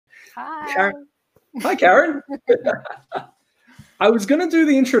Hi. Hi, Karen. I was going to do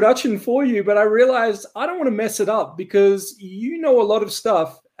the introduction for you, but I realized I don't want to mess it up because you know a lot of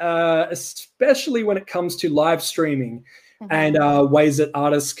stuff, especially when it comes to live streaming and ways that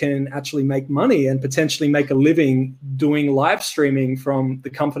artists can actually make money and potentially make a living doing live streaming from the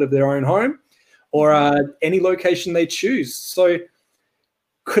comfort of their own home or any location they choose. So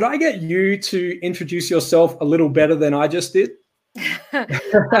could I get you to introduce yourself a little better than I just did?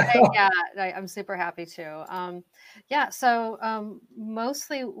 Yeah, I'm super happy to. So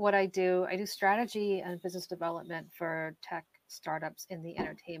mostly what I do strategy and business development for tech startups in the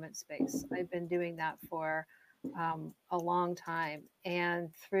entertainment space. I've been doing that for a long time,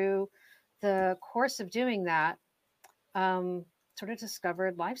 and through the course of doing that, sort of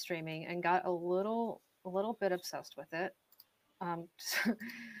discovered live streaming and got a little bit obsessed with it,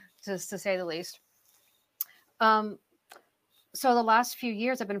 just to say the least. So the last few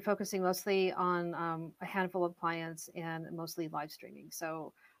years, I've been focusing mostly on a handful of clients and mostly live streaming.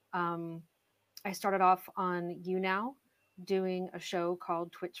 So I started off on YouNow doing a show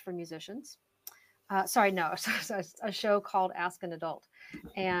called Twitch for Musicians. A show called Ask an Adult.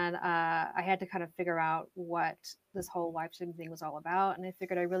 And I had to kind of figure out what this whole live streaming thing was all about. And I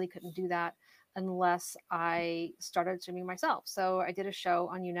figured I really couldn't do that unless I started streaming myself. So I did a show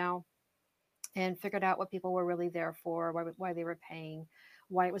on YouNow and figured out what people were really there for, why they were paying,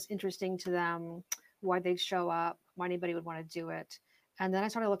 why it was interesting to them, why they'd show up, why anybody would want to do it. And then I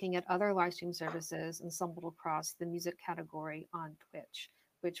started looking at other live stream services and stumbled across the music category on Twitch,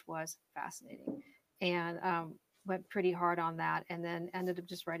 which was fascinating. And went pretty hard on that, and then ended up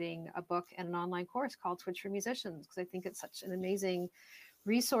just writing a book and an online course called Twitch for Musicians, because I think it's such an amazing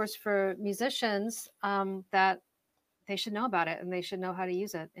resource for musicians that they should know about it and they should know how to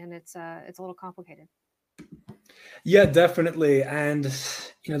use it. And it's a little complicated. Yeah, definitely. And,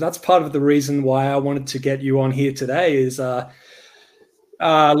 that's part of the reason why I wanted to get you on here today is a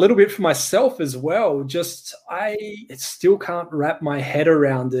little bit for myself as well. Just, I still can't wrap my head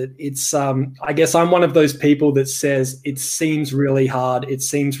around it. It's, I guess I'm one of those people that says it seems really hard. It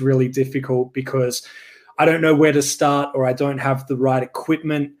seems really difficult because I don't know where to start or I don't have the right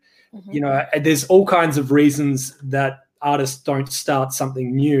equipment. There's all kinds of reasons that artists don't start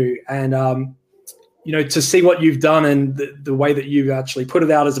something new. And, to see what you've done and the way that you've actually put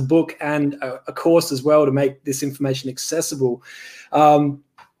it out as a book and a course as well to make this information accessible.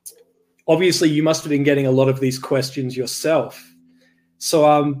 Obviously, you must have been getting a lot of these questions yourself.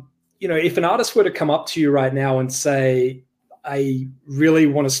 So, if an artist were to come up to you right now and say, I really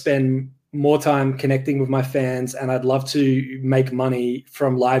want to spend more time connecting with my fans and I'd love to make money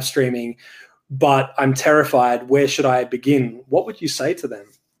from live streaming, but I'm terrified, where should I begin? What would you say to them?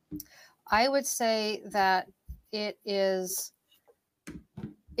 I would say that it is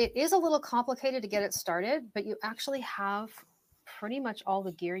a little complicated to get it started, but you actually have pretty much all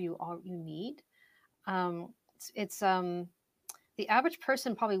the gear you need. The average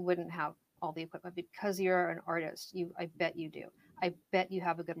person probably wouldn't have all the equipment because you're an artist. I bet you do. I bet you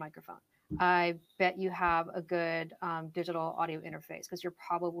have a good microphone. I bet you have a good digital audio interface because you're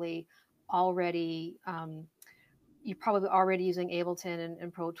probably already using Ableton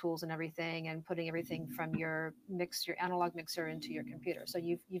and Pro Tools and everything, and putting everything from your analog mixer into your computer. So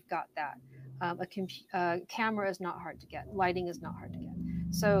you've got that. A camera is not hard to get. Lighting is not hard to get.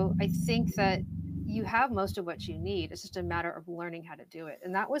 So I think that you have most of what you need. It's just a matter of learning how to do it.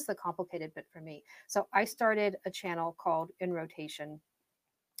 And that was the complicated bit for me. So I started a channel called In Rotation,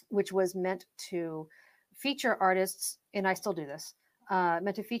 which was meant to feature artists, and I still do this,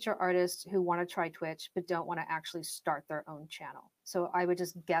 meant to feature artists who want to try Twitch but don't want to actually start their own channel. So I would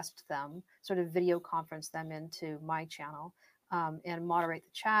just guest them, sort of video conference them into my channel, and moderate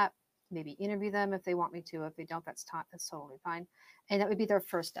the chat, maybe interview them if they want me to. If they don't, that's totally fine. And that would be their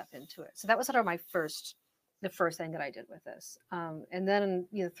first step into it. So that was sort of the first thing that I did with this. And then,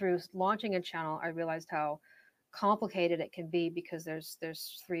 through launching a channel, I realized how complicated it can be because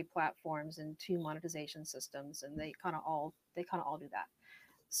there's 3 platforms and 2 monetization systems, and they kind of all do that.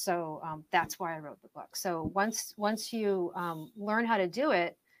 So that's why I wrote the book. So once you learn how to do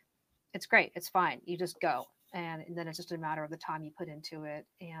it, it's great. It's fine. You just go, and then it's just a matter of the time you put into it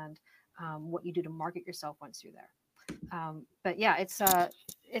and what you do to market yourself once you're there. But yeah,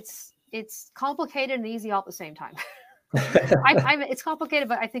 it's complicated and easy all at the same time. It's complicated,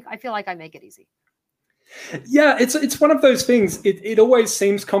 but I feel like I make it easy. Yeah, it's one of those things. It always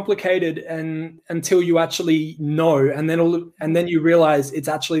seems complicated, and until you actually know, and then you realize it's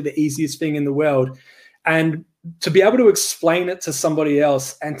actually the easiest thing in the world. And to be able to explain it to somebody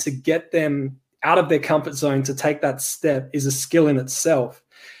else and to get them out of their comfort zone to take that step is a skill in itself.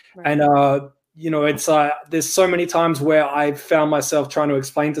 Right. And, it's there's so many times where I've found myself trying to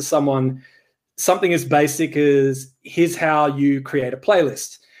explain to someone something as basic as here's how you create a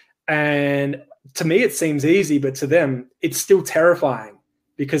playlist. And to me, it seems easy, but to them, it's still terrifying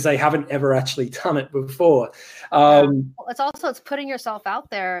because they haven't ever actually done it before. Well, it's putting yourself out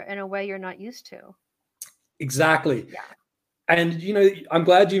there in a way you're not used to. Exactly. Yeah. And, I'm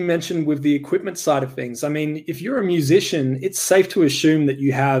glad you mentioned with the equipment side of things. I mean, if you're a musician, it's safe to assume that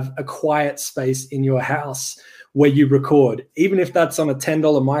you have a quiet space in your house where you record, even if that's on a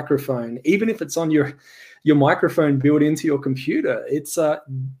 $10 microphone, even if it's on your microphone built into your computer. It's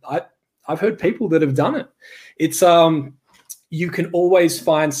I've heard people that have done it. It's you can always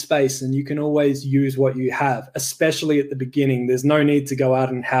find space and you can always use what you have, especially at the beginning. There's no need to go out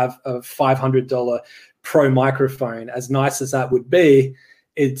and have a $500 pro microphone. As nice as that would be,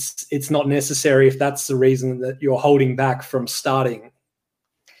 it's not necessary if that's the reason that you're holding back from starting.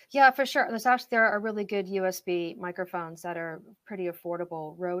 Yeah, for sure. There are really good USB microphones that are pretty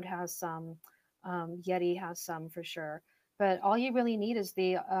affordable. Rode has some, Yeti has some for sure. But all you really need is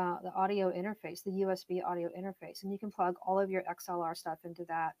the audio interface, the USB audio interface, and you can plug all of your XLR stuff into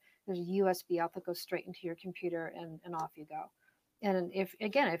that. There's a USB out that goes straight into your computer, and off you go. And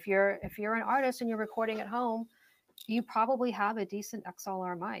if you're an artist and you're recording at home, you probably have a decent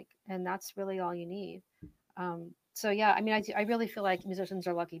XLR mic, and that's really all you need. So yeah, I mean, I really feel like musicians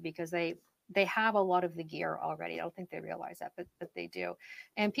are lucky because they have a lot of the gear already. I don't think they realize that, but they do.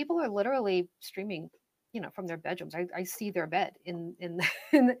 And people are literally streaming, from their bedrooms. I see their bed in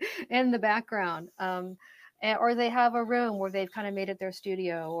in the background. Or they have a room where they've kind of made it their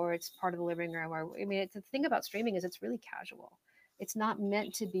studio, or it's part of the living room. Or I mean, the thing about streaming is it's really casual. It's not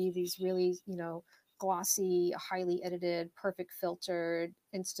meant to be these really, glossy, highly edited, perfect filtered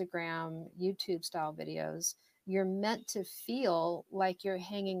Instagram, YouTube style videos. You're meant to feel like you're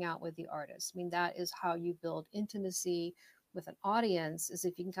hanging out with the artist. I mean, that is how you build intimacy with an audience, is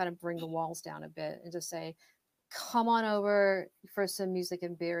if you can kind of bring the walls down a bit and just say, come on over for some music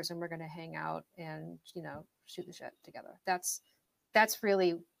and beers and we're going to hang out and, shoot the shit together. That's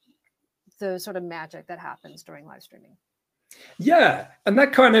really the sort of magic that happens during live streaming. Yeah, and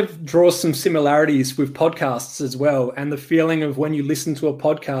that kind of draws some similarities with podcasts as well. And the feeling of when you listen to a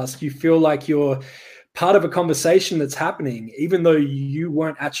podcast, you feel like you're part of a conversation that's happening, even though you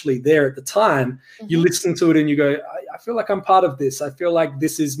weren't actually there at the time. Mm-hmm. You listen to it and you go, I feel like I'm part of this. I feel like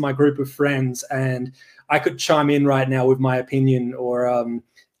this is my group of friends and I could chime in right now with my opinion or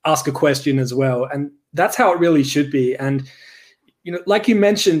ask a question as well. And that's how it really should be. And, like you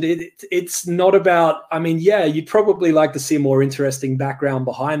mentioned, it's not about, I mean, yeah, you'd probably like to see a more interesting background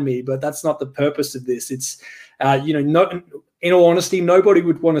behind me, but that's not the purpose of this. It's, in all honesty, nobody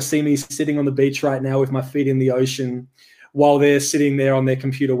would want to see me sitting on the beach right now with my feet in the ocean while they're sitting there on their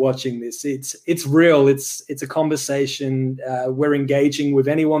computer watching this. It's real. It's a conversation. We're engaging with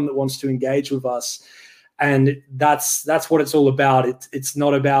anyone that wants to engage with us. And that's what it's all about. It's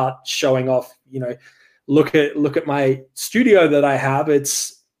not about showing off, look at my studio that I have.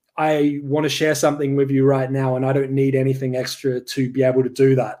 I want to share something with you right now, and I don't need anything extra to be able to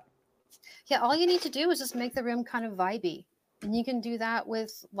do that. Yeah, all you need to do is just make the room kind of vibey. And you can do that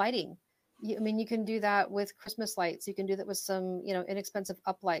with lighting. You can do that with Christmas lights. You can do that with some, inexpensive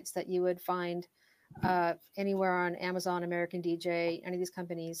uplights that you would find anywhere on Amazon, American DJ. Any of these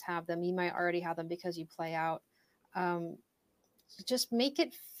companies have them. You might already have them because you play out. Just make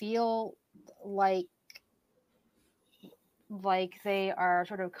it feel like they are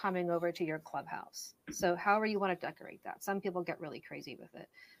sort of coming over to your clubhouse. So however you want to decorate that. Some people get really crazy with it.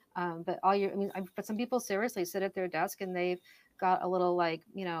 But some people seriously sit at their desk and they've got a little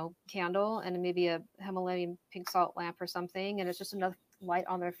candle and maybe a Himalayan pink salt lamp or something. And it's just enough light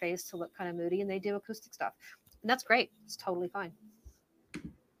on their face to look kind of moody, and they do acoustic stuff. And that's great. It's totally fine.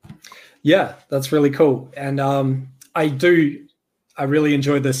 Yeah, that's really cool. And I really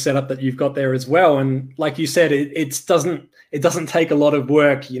enjoy the setup that you've got there as well. And like you said, it doesn't take a lot of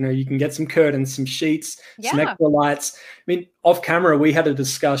work. You can get some curtains, some sheets, some extra lights. I mean, off camera, we had a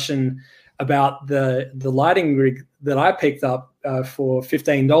discussion about the lighting rig that I picked up for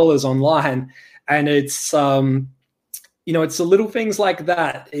 $15 online. And it's, it's the little things like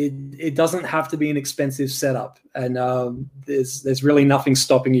that. It doesn't have to be an expensive setup. And there's really nothing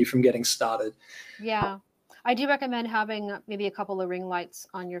stopping you from getting started. Yeah. I do recommend having maybe a couple of ring lights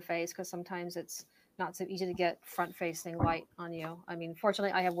on your face, because sometimes it's not so easy to get front-facing light on you. I mean,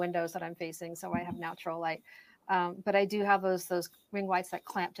 fortunately, I have windows that I'm facing, so I have natural light. But I do have those ring lights that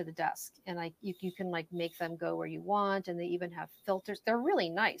clamp to the desk, and like you can like make them go where you want, and they even have filters. They're really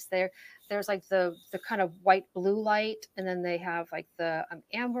nice. There's like the kind of white blue light, and then they have like the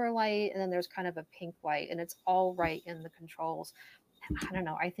amber light, and then there's kind of a pink light, and it's all right in the controls. I don't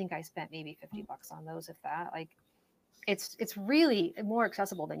know. I think I spent maybe $50 on those, if that. Like, it's really more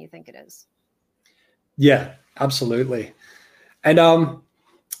accessible than you think it is. Yeah, absolutely. And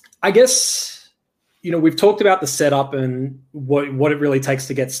I guess, we've talked about the setup and what it really takes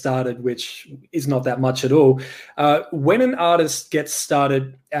to get started, which is not that much at all. When an artist gets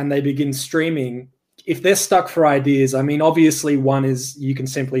started and they begin streaming, if they're stuck for ideas, I mean, obviously one is you can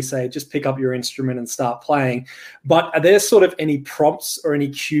simply say, just pick up your instrument and start playing. But are there sort of any prompts or any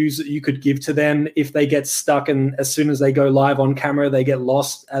cues that you could give to them if they get stuck and as soon as they go live on camera, they get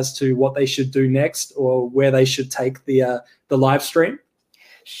lost as to what they should do next or where they should take the live stream?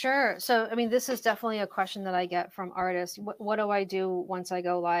 Sure. So, I mean, this is definitely a question that I get from artists. What do I do once I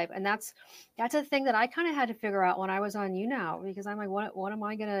go live? And that's a thing that I kind of had to figure out when I was on YouNow, because I'm like, what am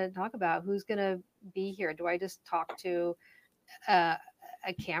I going to talk about? Who's going to be here? Do I just talk to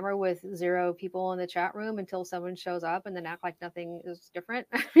a camera with 0 people in the chat room until someone shows up and then act like nothing is different?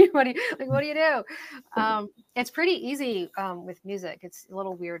 I mean, what do you do? It's pretty easy with music. It's a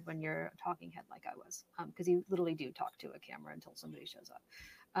little weird when you're a talking head like I was, because you literally do talk to a camera until somebody shows up.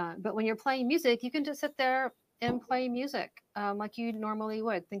 But when you're playing music, you can just sit there and play music like you normally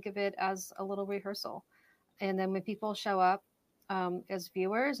would. Think of it as a little rehearsal. And then when people show up as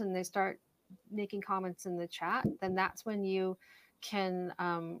viewers and they start making comments in the chat, then that's when you can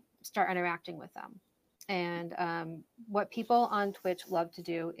start interacting with them. And what people on Twitch love to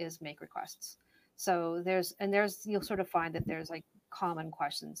do is make requests. So you'll sort of find that there's like common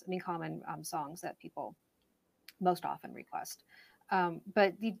songs that people most often request.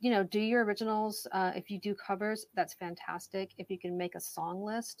 But do your originals. If you do covers, that's fantastic. If you can make a song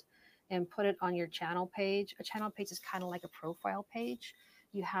list and put it on your channel page. A channel page is kind of like a profile page.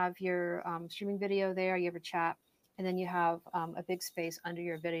 You have your streaming video there, you have a chat, and then you have a big space under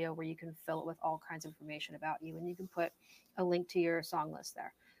your video where you can fill it with all kinds of information about you, and you can put a link to your song list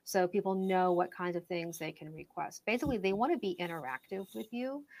there. So people know what kinds of things they can request. Basically, they want to be interactive with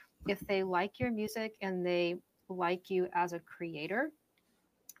you. If they like your music and they like you as a creator,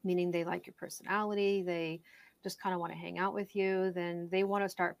 meaning they like your personality, they just kind of want to hang out with you, then they want to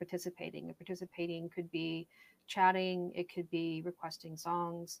start participating. And participating could be chatting, it could be requesting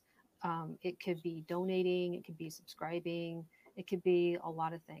songs, it could be donating, it could be subscribing, it could be a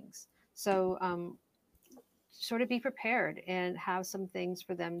lot of things. So sort of be prepared and have some things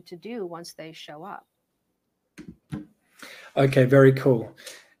for them to do once they show up. Okay, very cool.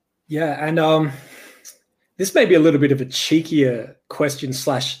 Yeah, and this may be a little bit of a cheekier question /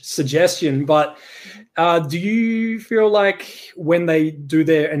 suggestion, but do you feel like when they do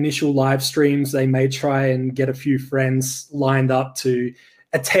their initial live streams, they may try and get a few friends lined up to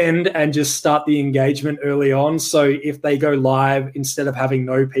attend and just start the engagement early on? So if they go live, instead of having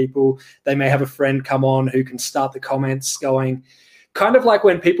no people, they may have a friend come on who can start the comments going, kind of like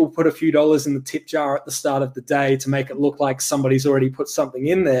when people put a few dollars in the tip jar at the start of the day to make it look like somebody's already put something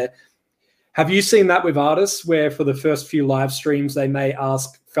in there. Have you seen that with artists where for the first few live streams, they may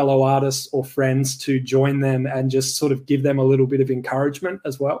ask fellow artists or friends to join them and just sort of give them a little bit of encouragement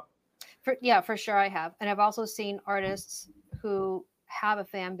as well? For sure I have. And I've also seen artists who have a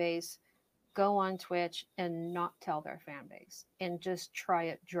fan base go on Twitch and not tell their fan base and just try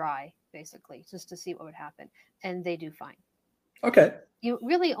it dry, basically, just to see what would happen. And they do fine. Okay. You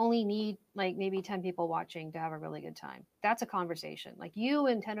really only need like maybe 10 people watching to have a really good time. That's a conversation. Like you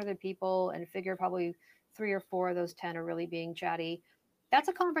and 10 other people, and figure probably 3 or 4 of those 10 are really being chatty. That's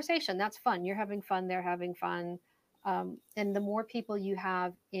a conversation. That's fun. You're having fun. They're having fun. And the more people you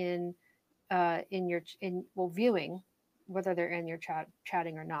have in viewing, whether they're in your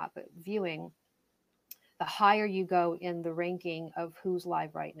chatting or not, but viewing, the higher you go in the ranking of who's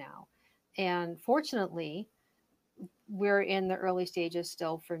live right now. And fortunately, we're in the early stages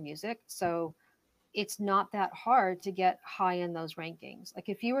still for music. So it's not that hard to get high in those rankings. Like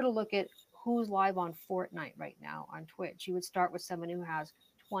if you were to look at who's live on Fortnite right now on Twitch, you would start with someone who has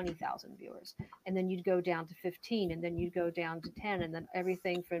 20,000 viewers, and then you'd go down to 15, and then you'd go down to 10, and then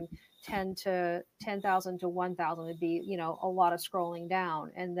everything from 10 to 10,000 to 1,000 would be, a lot of scrolling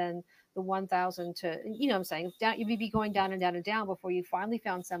down. And then the 1,000 to, what I'm saying, down, you'd be going down and down and down before you finally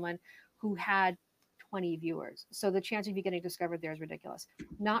found someone who had 20 viewers. So the chance of you getting discovered there is ridiculous.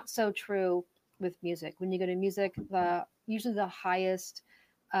 Not so true with music. When you go to music, usually the highest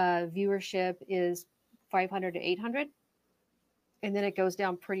viewership is 500 to 800, and then it goes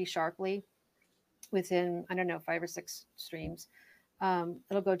down pretty sharply within, I don't know, 5 or 6 streams,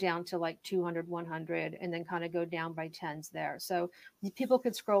 it'll go down to like 200, 100, and then kind of go down by tens there. So people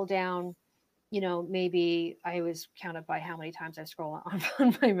could scroll down, maybe I always counted by how many times I scroll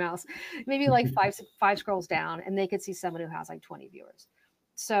on my mouse, maybe like five scrolls down, and they could see someone who has like 20 viewers.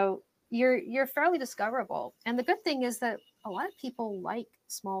 So you're fairly discoverable. And the good thing is that a lot of people like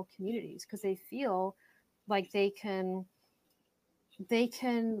small communities because they feel like they can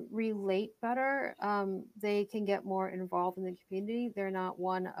relate better. They can get more involved in the community. They're not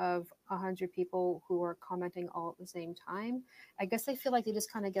one of 100 people who are commenting all at the same time. I guess they feel like they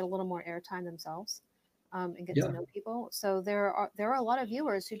just kind of get a little more airtime themselves, and get to know people. So there are a lot of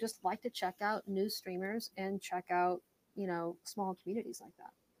viewers who just like to check out new streamers and check out small communities like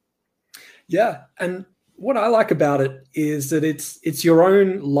that. Yeah, and what I like about it is that it's your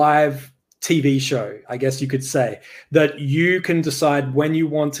own live TV show, I guess you could say, that you can decide when you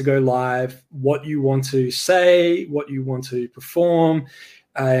want to go live, what you want to say, what you want to perform,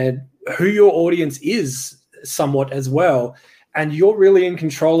 and who your audience is somewhat as well. And you're really in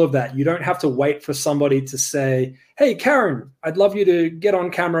control of that. You don't have to wait for somebody to say, hey, Karen, I'd love you to get on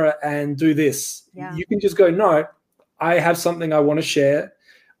camera and do this. Yeah. You can just go, no, I have something I want to share.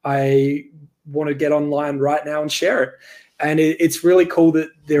 I want to get online right now and share it. And it's really cool that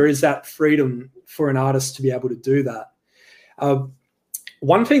there is that freedom for an artist to be able to do that.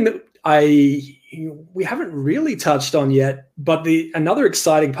 One thing that we haven't really touched on yet, but another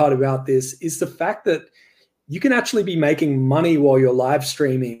exciting part about this is the fact that you can actually be making money while you're live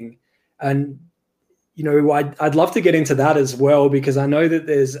streaming. And I'd love to get into that as well, because I know that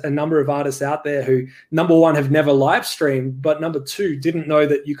there's a number of artists out there who, number one, have never live streamed, but number two, didn't know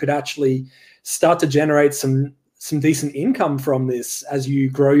that you could actually start to generate some decent income from this as you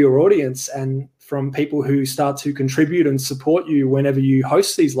grow your audience, and from people who start to contribute and support you whenever you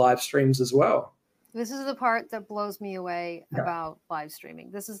host these live streams as well. This is the part that blows me away about live streaming.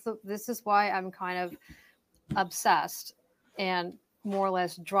 This is why I'm kind of obsessed and more or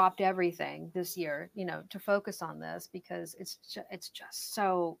less dropped everything this year, to focus on this, because it's just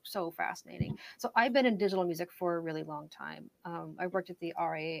so fascinating. So I've been in digital music for a really long time. I worked at the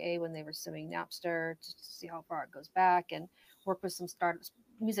RIAA when they were suing Napster to see how far it goes back, and worked with some startups,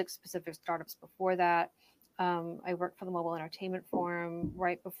 music specific startups before that. I worked for the Mobile Entertainment Forum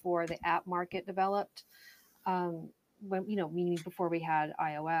right before the app market developed. Meaning before we had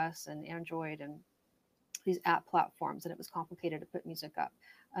iOS and Android and these app platforms, and it was complicated to put music up.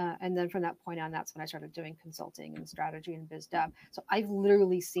 And then from that point on, that's when I started doing consulting and strategy and biz dev. So I've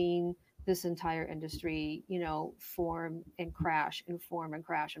literally seen this entire industry, form and crash and form and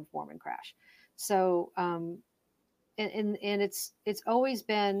crash and form and crash. So, and it's always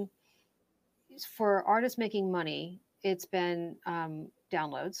been, for artists making money, it's been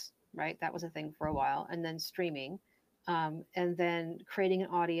downloads, right? That was a thing for a while. And then streaming. And then creating an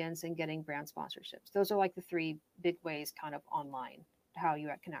audience and getting brand sponsorships. Those are like the three big ways kind of online, how you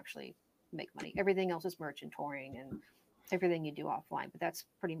can actually make money. Everything else is merch and touring and everything you do offline, but that's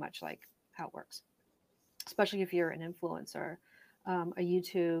pretty much like how it works, especially if you're an influencer, a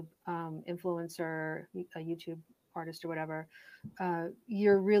YouTube influencer, a YouTube artist or whatever.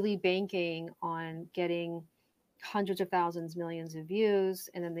 You're really banking on getting hundreds of thousands, millions of views,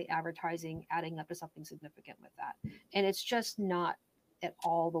 and then the advertising adding up to something significant with that. And it's just not at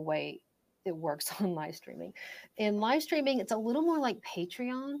all the way it works on live streaming. In live streaming, it's a little more like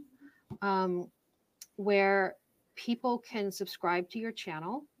Patreon, where people can subscribe to your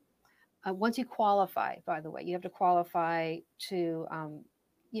channel. Once you qualify, by the way, you have to qualify for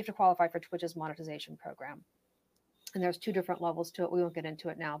Twitch's monetization program. And there's 2 different levels to it. We won't get into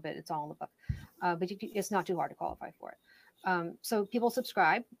it now, but it's all in the book. But it's not too hard to qualify for it. So people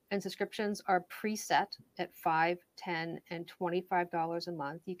subscribe, and subscriptions are preset at $5, $10, and $25 a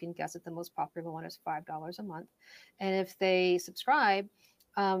month. You can guess that the most popular one is $5 a month. And if they subscribe,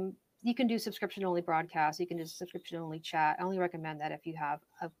 you can do subscription-only broadcasts. You can do subscription-only chat. I only recommend that if you have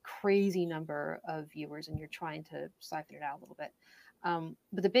a crazy number of viewers and you're trying to siphon it out a little bit.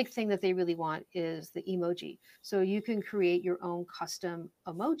 But the big thing that they really want is the emoji. So you can create your own custom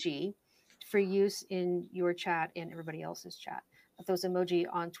emoji for use in your chat and everybody else's chat. But those emoji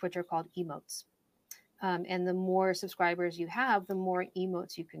on Twitch are called emotes. And the more subscribers you have, the more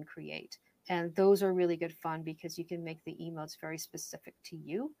emotes you can create. And those are really good fun because you can make the emotes very specific to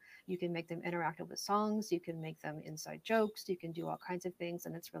you. You can make them interactive with songs. You can make them inside jokes. You can do all kinds of things.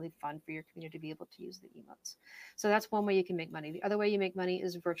 And it's really fun for your community to be able to use the emotes. So that's one way you can make money. The other way you make money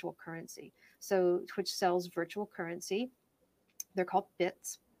is virtual currency. So Twitch sells virtual currency. They're called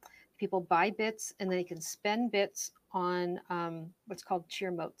bits. People buy bits and they can spend bits on what's called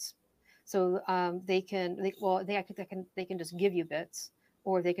cheer motes. So they can just give you bits,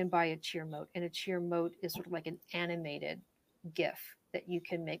 or they can buy a cheer emote, and a cheer emote is sort of like an animated GIF that you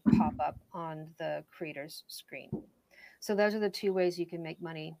can make pop up on the creator's screen. So those are the two ways you can make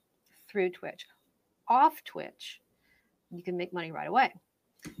money through Twitch. Off Twitch, you can make money right away.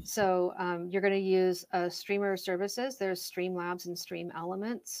 So you're going to use streamer services. There's Streamlabs and Stream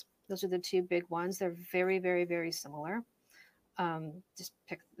Elements. Those are the two big ones. They're very, very, very similar. Just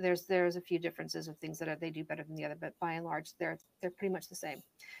pick. There's a few differences of things that they do better than the other, but by and large, they're pretty much the same.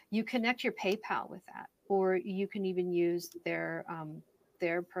 You connect your PayPal with that, or you can even use their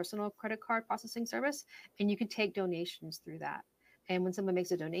personal credit card processing service, and you can take donations through that. And when someone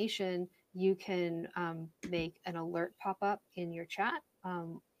makes a donation, you can make an alert pop up in your chat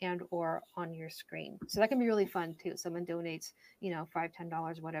and or on your screen. So that can be really fun too. Someone donates, $5,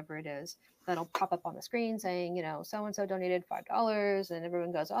 $10, whatever it is, that'll pop up on the screen saying, so-and-so donated $5, and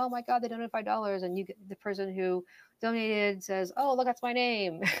everyone goes, oh my God, they donated $5. And you get the person who donated says, oh, look, that's my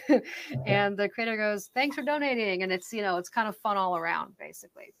name. And the creator goes, thanks for donating. And it's, it's kind of fun all around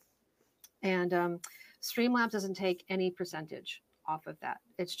basically. And Streamlabs doesn't take any percentage off of that.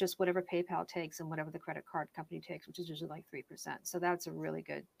 It's just whatever PayPal takes and whatever the credit card company takes, which is usually like 3%. So that's a really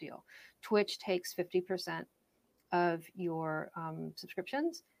good deal. Twitch takes 50% of your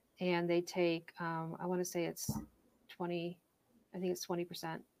subscriptions, and they take, I want to say it's 20, I think it's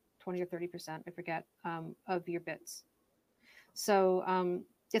 20%, 20 or 30%, I forget, of your bits. So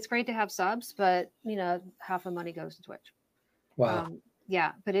it's great to have subs, but half the money goes to Twitch. Wow.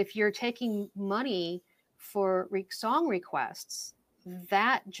 Yeah, but if you're taking money for song requests,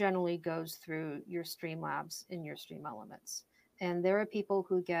 that generally goes through your Streamlabs and your Stream Elements. And there are people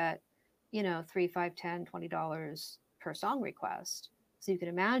who get, $3, $5, $10, $20 per song request. So you can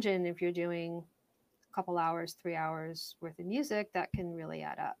imagine if you're doing a couple hours, 3 hours worth of music, that can really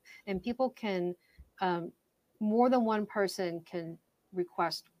add up. And people can, more than one person can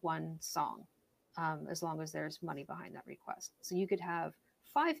request one song, as long as there's money behind that request. So you could have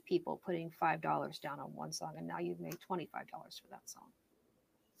 5 people putting $5 down on one song, and now you've made $25 for that song.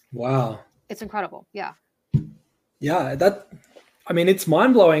 Wow. It's incredible. Yeah. Yeah, it's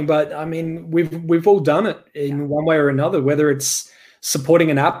mind-blowing, but we've all done it in one way or another, whether it's supporting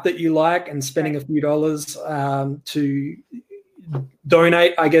an app that you like and spending a few dollars to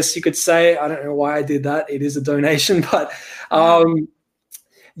donate, I guess you could say. I don't know why I did that. It is a donation, but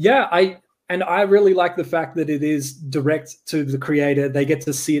I really like the fact that it is direct to the creator. They get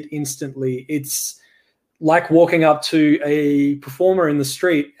to see it instantly. It's like walking up to a performer in the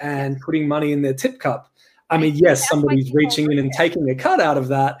street and putting money in their tip cup. Yes, somebody's reaching in and taking a cut out of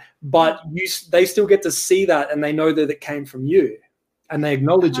that, but they still get to see that, and they know that it came from you, and they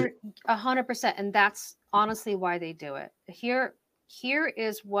acknowledge it. 100%, and that's honestly why they do it. Here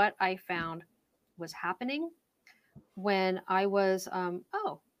is what I found was happening when I was.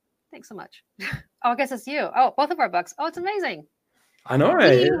 Thanks so much. I guess it's you. Oh, both of our bucks. Oh, it's amazing. I know.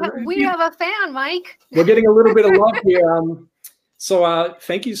 We have a fan, Mike. We're getting a little bit of love here. So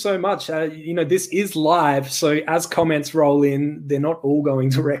thank you so much. This is live, so as comments roll in, they're not all going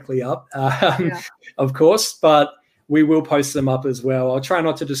directly up, of course, but we will post them up as well. I'll try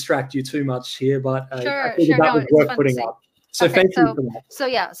not to distract you too much here, but I think that was worth putting up. So thank you for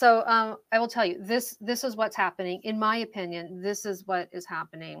that. So I will tell you, this is what's happening. In my opinion, this is what is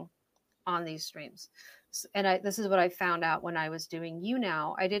happening on these streams. And this is what I found out when I was doing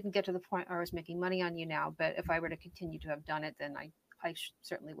YouNow. I didn't get to the point where I was making money on YouNow, but if I were to continue to have done it, then I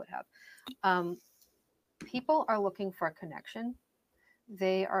certainly would have. People are looking for a connection.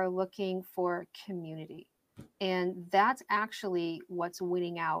 They are looking for community. And that's actually what's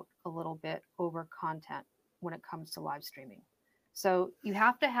winning out a little bit over content when it comes to live streaming. So you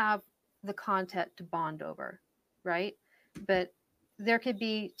have to have the content to bond over, right? But there could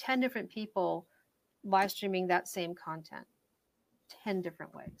be 10 different people live streaming that same content 10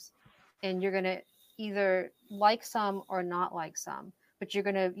 different ways, and you're going to either like some or not like some, but you're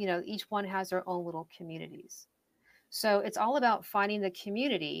going to each one has their own little communities. So it's all about finding the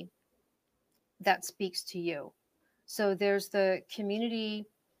community that speaks to you. So there's the community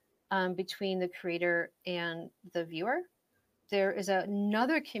between the creator and the viewer. There is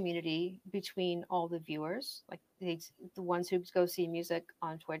another community between all the viewers, like the ones who go see music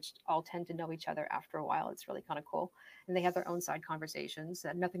on Twitch all tend to know each other after a while. It's really kind of cool. And they have their own side conversations that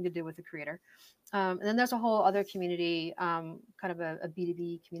have nothing to do with the creator. And then there's a whole other community, kind of a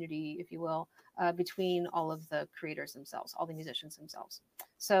B2B community, if you will, between all of the creators themselves, all the musicians themselves.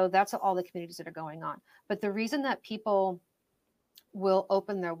 So that's all the communities that are going on. But the reason that people will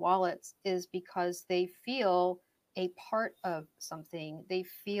open their wallets is because they feel a part of something, they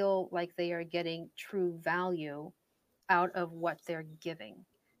feel like they are getting true value out of what they're giving.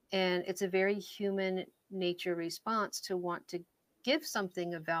 And it's a very human nature response to want to give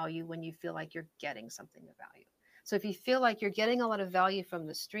something of value when you feel like you're getting something of value. So if you feel like you're getting a lot of value from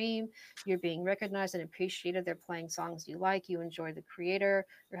the stream, you're being recognized and appreciated, they're playing songs you like, you enjoy the creator,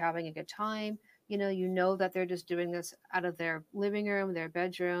 you're having a good time, you know that they're just doing this out of their living room, their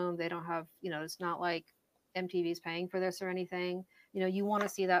bedroom. They don't have, it's not like MTV's paying for this or anything. You want to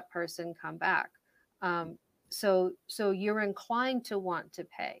see that person come back. So you're inclined to want to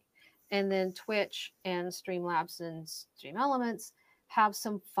pay. And then Twitch and Streamlabs and Stream Elements have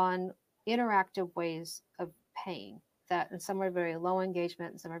some fun, interactive ways of paying that, and some are very low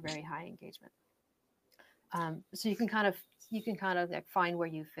engagement and some are very high engagement. So you can kind of like find where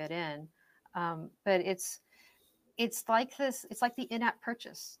you fit in. But it's like this. It's like the in-app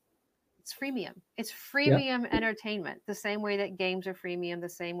purchase. It's freemium. It's freemium entertainment. The same way that games are freemium, the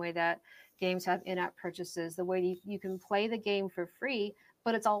same way that games have in-app purchases, the way you can play the game for free,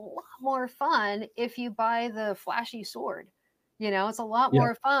 but it's a lot more fun if you buy the flashy sword. It's a lot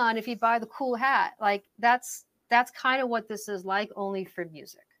more fun if you buy the cool hat. Like that's kind of what this is like, only for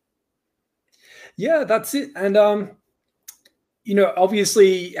music. Yeah, that's it. And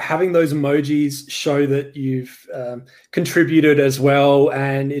obviously having those emojis show that you've contributed as well,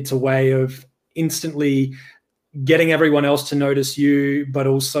 and it's a way of instantly getting everyone else to notice you, but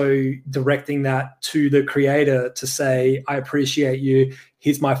also directing that to the creator to say, I appreciate you.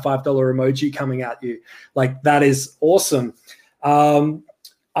 Here's my $5 emoji coming at you. Like, that is awesome.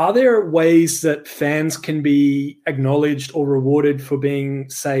 Are there ways that fans can be acknowledged or rewarded for being,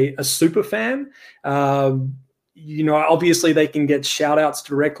 say, a super fan? Obviously they can get shout outs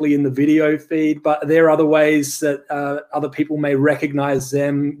directly in the video feed, but there are other ways that other people may recognize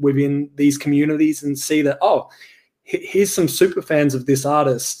them within these communities and see that, oh, here's some super fans of this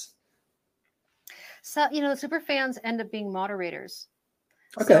artist. So, super fans end up being moderators.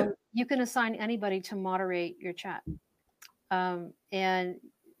 Okay. So you can assign anybody to moderate your chat. And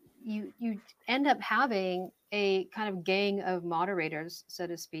you end up having a kind of gang of moderators, so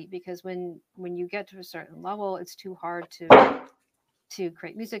to speak, because when you get to a certain level, it's too hard to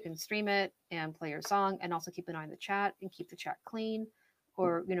create music and stream it and play your song and also keep an eye on the chat and keep the chat clean,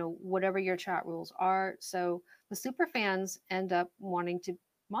 or whatever your chat rules are. So the super fans end up wanting to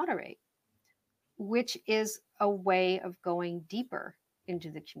moderate, which is a way of going deeper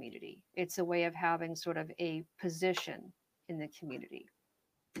into the community. It's a way of having sort of a position in the community,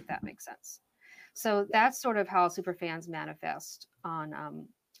 if that makes sense. So that's sort of how super fans manifest on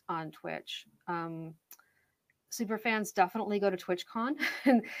Twitch. Super fans definitely go to TwitchCon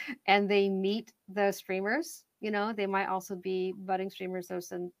and they meet the streamers. They might also be budding streamers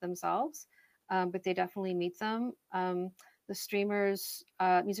themselves, but they definitely meet them. The streamers,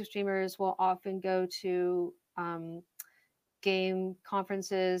 music streamers, will often go to game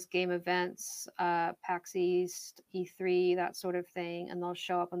conferences, game events, PAX East, E3, that sort of thing. And they'll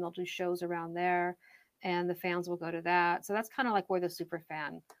show up and they'll do shows around there, and the fans will go to that. So that's kind of like where the super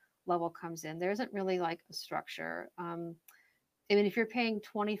fan level comes in. There isn't really like a structure. I mean, if you're paying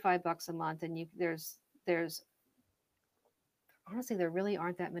 $25 a month and there's honestly, there really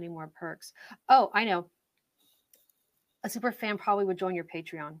aren't that many more perks. Oh, I know. A super fan probably would join your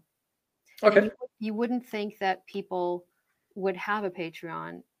Patreon. Okay. You wouldn't think that people would have a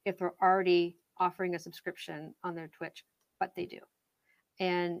Patreon if they're already offering a subscription on their Twitch, but they do.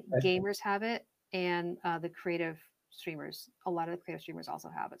 And gamers have it, and the creative streamers, a lot of the creative streamers also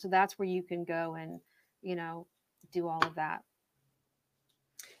have it. So that's where you can go and, do all of that.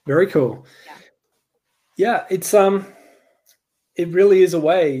 Very cool. Yeah, it's it really is a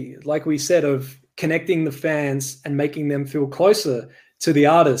way, like we said, of connecting the fans and making them feel closer to the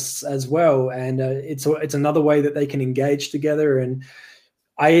artists as well. And it's another way that they can engage together. And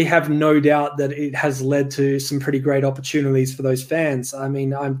I have no doubt that it has led to some pretty great opportunities for those fans. I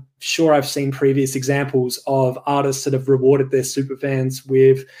mean, I'm sure I've seen previous examples of artists that have rewarded their super fans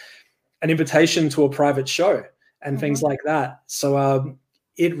with an invitation to a private show and things like that. So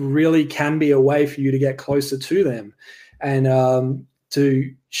it really can be a way for you to get closer to them and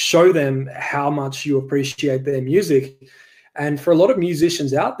to show them how much you appreciate their music. And for a lot of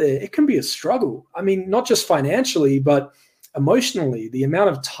musicians out there, it can be a struggle. I mean, not just financially, but emotionally. The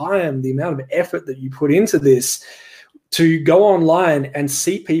amount of time, the amount of effort that you put into this, to go online and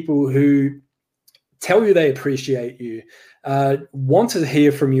see people who tell you they appreciate you, want to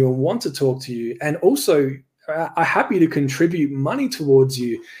hear from you and want to talk to you, and also are happy to contribute money towards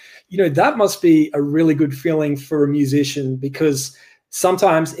you. That must be a really good feeling for a musician, because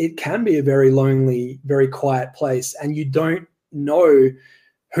sometimes it can be a very lonely, very quiet place, and you don't know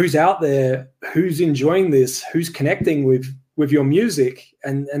who's out there, who's enjoying this, who's connecting with your music,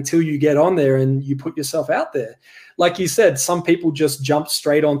 and until you get on there and you put yourself out there. Like you said, some people just jump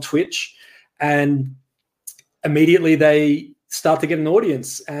straight on Twitch and immediately they start to get an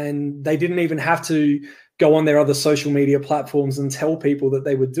audience, and they didn't even have to go on their other social media platforms and tell people that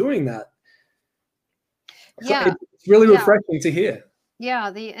they were doing that. Yeah, so it's really refreshing to hear. Yeah,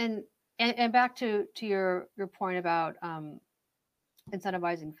 and back to your point about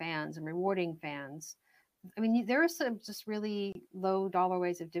incentivizing fans and rewarding fans. I mean, there are some just really low dollar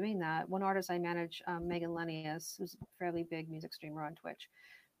ways of doing that. One artist I manage, Megan Lennius, who's a fairly big music streamer on Twitch.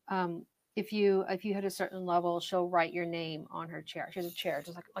 If you hit a certain level, she'll write your name on her chair. She has a chair,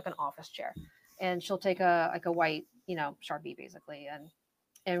 just like an office chair, and she'll take a white, Sharpie basically,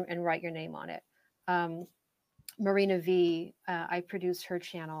 and write your name on it. Marina V, I produce her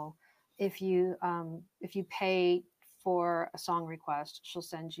channel. If you pay for a song request, she'll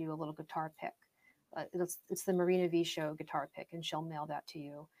send you a little guitar pick. It's the Marina V Show guitar pick, and she'll mail that to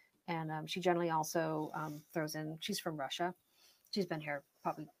you. And she generally also throws in. She's from Russia. She's been here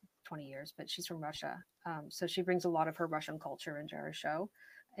probably 20 years, but she's from Russia. So she brings a lot of her Russian culture into her show.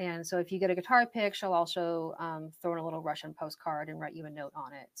 And so if you get a guitar pick, she'll also throw in a little Russian postcard and write you a note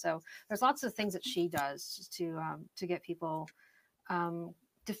on it. So there's lots of things that she does just to get people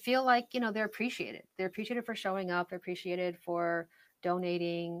to feel like, they're appreciated. They're appreciated for showing up. They're appreciated for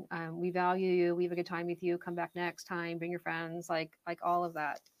donating. We value you. We have a good time with you. Come back next time. Bring your friends. Like all of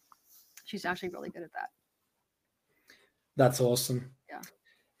that. She's actually really good at that. That's awesome. Yeah.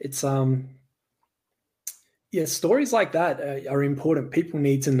 It's stories like that are important. People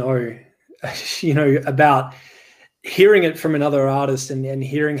need to know, about hearing it from another artist and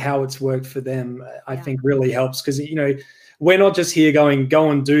hearing how it's worked for them. I think really helps, because we're not just here going,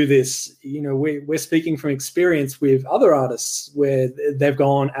 go and do this. We're speaking from experience with other artists where they've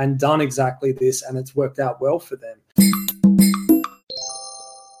gone and done exactly this, and it's worked out well for them.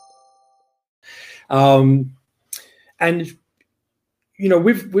 And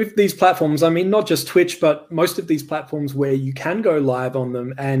with these platforms, I mean, not just Twitch, but most of these platforms where you can go live on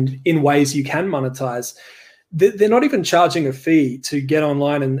them and in ways you can monetize, they're not even charging a fee to get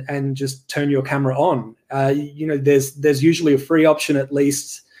online and just turn your camera on. There's usually a free option, at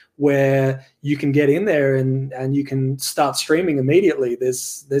least, where you can get in there and you can start streaming immediately.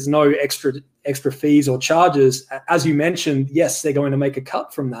 There's no extra fees or charges. As you mentioned, yes, they're going to make a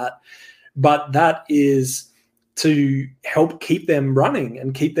cut from that, but that is to help keep them running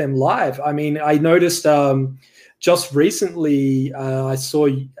and keep them live. I mean, I noticed just recently, I saw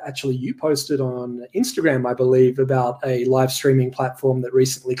actually you posted on Instagram, I believe, about a live streaming platform that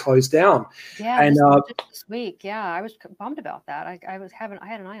recently closed down. Yeah, and this week. Yeah, I was bummed about that. I had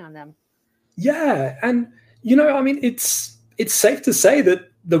an eye on them. Yeah, and I mean, it's safe to say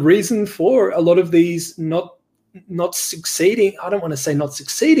that the reason for a lot of these not succeeding, I don't want to say not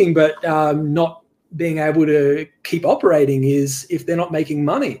succeeding, but not being able to keep operating is if they're not making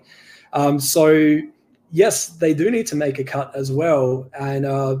money. So yes, they do need to make a cut as well. And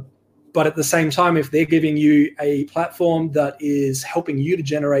but at the same time, if they're giving you a platform that is helping you to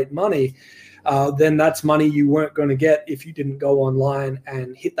generate money, then that's money you weren't going to get if you didn't go online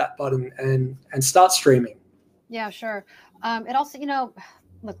and hit that button and start streaming. Yeah, sure. It also,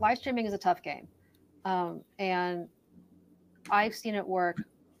 look, live streaming is a tough game. And I've seen it work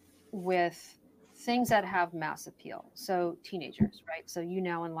with things that have mass appeal. So teenagers, right? So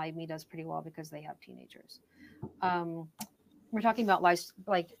YouNow and LiveMe does pretty well because they have teenagers. We're talking about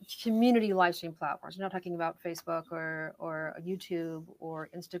community live stream platforms. We're not talking about Facebook or YouTube or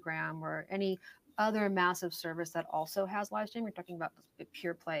Instagram or any other massive service that also has live stream. We're talking about the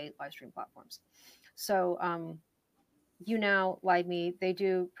pure play live stream platforms. So YouNow, LiveMe, they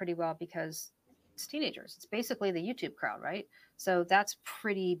do pretty well because it's teenagers. It's basically the YouTube crowd, right? So that's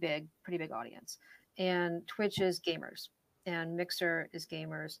pretty big audience. And Twitch is gamers, and Mixer is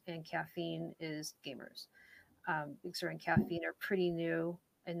gamers, and Caffeine is gamers. Mixer and Caffeine are pretty new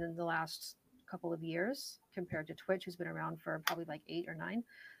in the last couple of years compared to Twitch, who's been around for probably like 8 or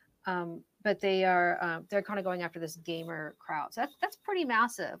 9. But they're kind of going after this gamer crowd. So that's pretty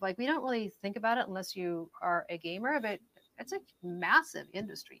massive. Like, we don't really think about it unless you are a gamer, but it's a massive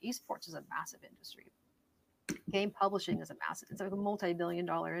industry. Esports is a massive industry. Game publishing is it's like a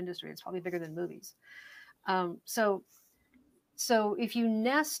multi-billion-dollar industry. It's probably bigger than movies. So if you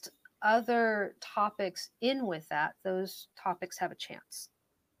nest other topics in with that, those topics have a chance,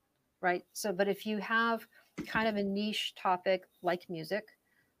 right? So, but if you have kind of a niche topic like music,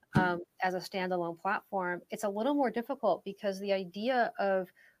 as a standalone platform, it's a little more difficult because the idea of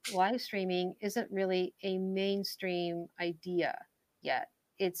live streaming isn't really a mainstream idea yet.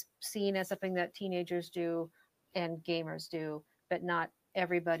 It's seen as something that teenagers do and gamers do, but not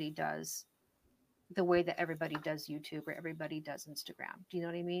everybody does the way that everybody does YouTube or everybody does Instagram. Do you know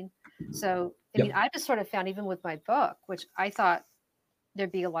what I mean? So, I mean, I just sort of found, even with my book, which I thought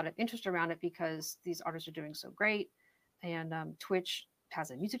there'd be a lot of interest around it because these artists are doing so great. And Twitch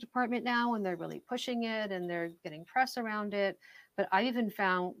has a music department now, and they're really pushing it and they're getting press around it. But I even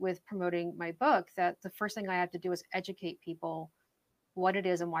found with promoting my book that the first thing I have to do is educate people what it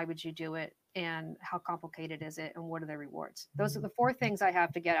is and why would you do it and how complicated is it and what are the rewards. Those are the 4 things I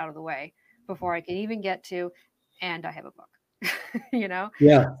have to get out of the way before I can even get to, and I have a book. You know?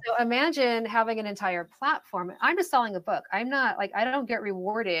 Yeah. So imagine having an entire platform. I'm just selling a book. I'm not like, I don't get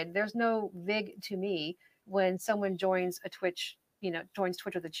rewarded. There's no VIG to me when someone joins a Twitch, joins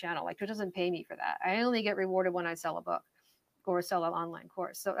Twitch with a channel. Like, Twitch doesn't pay me for that. I only get rewarded when I sell a book or sell an online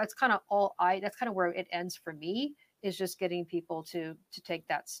course. So that's kind of that's kind of where it ends for me, is just getting people to take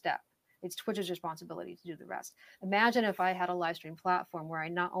that step. It's Twitch's responsibility to do the rest. Imagine if I had a live stream platform where I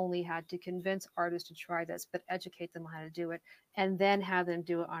not only had to convince artists to try this, but educate them on how to do it, and then have them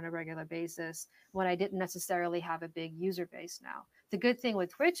do it on a regular basis when I didn't necessarily have a big user base now. The good thing with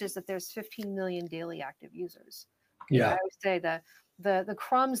Twitch is that there's 15 million daily active users. Yeah. I always say that the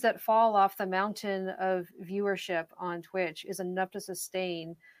crumbs that fall off the mountain of viewership on Twitch is enough to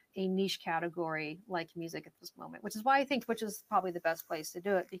sustain a niche category like music at this moment, which is why I think Twitch is probably the best place to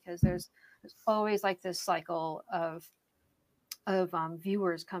do it, because there's always like this cycle of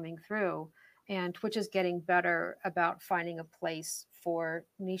viewers coming through, and Twitch is getting better about finding a place for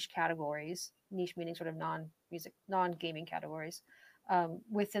niche categories, niche meaning sort of non-music, non-gaming categories,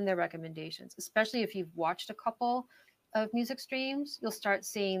 within their recommendations. Especially if you've watched a couple of music streams, you'll start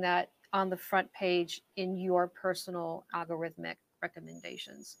seeing that on the front page in your personal algorithmic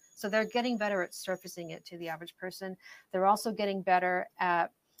recommendations. So they're getting better at surfacing it to the average person. They're also getting better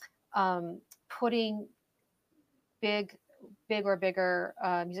at putting big or bigger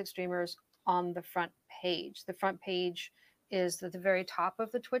music streamers on the front page. The front page is at the very top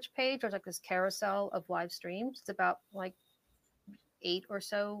of the Twitch page. There's like this carousel of live streams. It's about like 8 or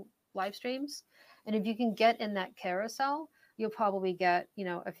so live streams. And if you can get in that carousel, you'll probably get,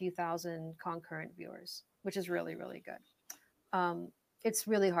 a few thousand concurrent viewers, which is really, really good. It's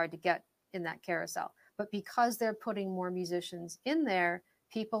really hard to get in that carousel, but because they're putting more musicians in there,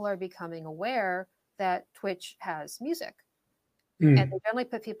 people are becoming aware that Twitch has music. And they generally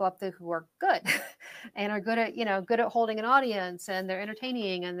put people up there who are good and are good at holding an audience, and they're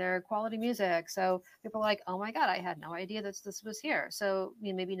entertaining and they're quality music. So people are like, oh my God, I had no idea that this was here. So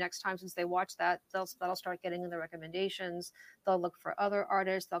maybe next time, since they watch that, that'll start getting in the recommendations. They'll look for other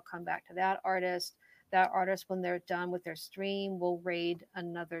artists. They'll come back to that artist. That artist, when they're done with their stream, will raid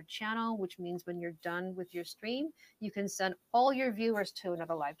another channel, which means when you're done with your stream, you can send all your viewers to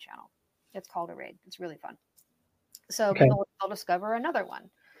another live channel. It's called a raid. It's really fun. So people will discover another one.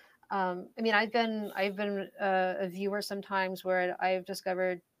 I've been a viewer sometimes where I've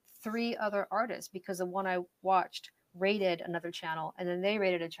discovered 3 other artists because the one I watched rated another channel, and then they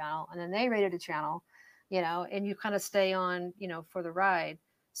rated a channel, and then they rated a channel, and you kind of stay on, for the ride.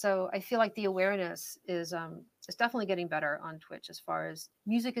 So I feel like the awareness is definitely getting better on Twitch as far as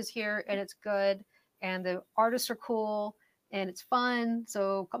music is here and it's good and the artists are cool and it's fun.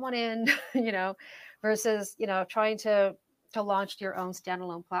 So come on in, versus, trying to launch your own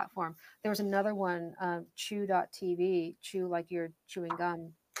standalone platform. There was another one, Chew.tv, Chew like you're chewing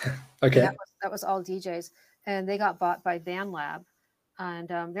gum. Okay. That was all DJs, and they got bought by BandLab. And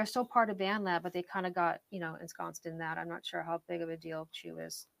they're still part of BandLab, but they kind of got, ensconced in that. I'm not sure how big of a deal Chew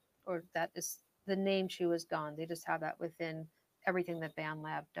is, or that is, the name Chew is gone. They just have that within everything that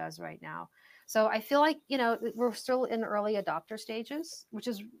BandLab does right now. So I feel like, we're still in early adopter stages, which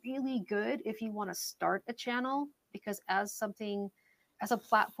is really good if you want to start a channel, because as a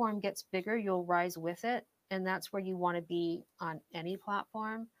platform gets bigger, you'll rise with it. And that's where you want to be on any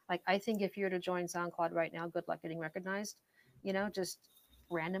platform. Like, I think if you're to join SoundCloud right now, good luck getting recognized. Just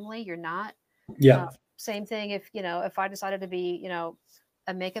randomly, you're not. Yeah. Same thing if I decided to be,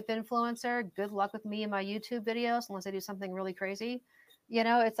 a makeup influencer, good luck with me and my YouTube videos, unless I do something really crazy.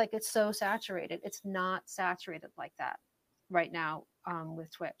 It's like, it's so saturated. It's not saturated like that right now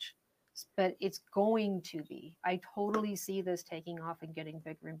with Twitch, but it's going to be. I totally see this taking off and getting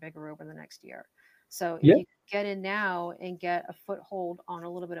bigger and bigger over the next year. So if you get in now and get a foothold on a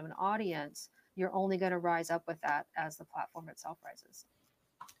little bit of an audience, you're only going to rise up with that as the platform itself rises.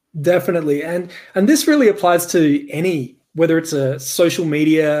 Definitely. And this really applies to any whether it's a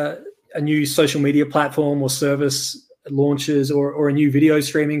new social media platform or service launches, or a new video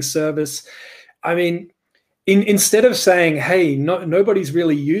streaming service. I mean, instead of saying, hey, nobody's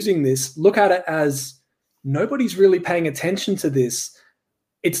really using this, look at it as nobody's really paying attention to this.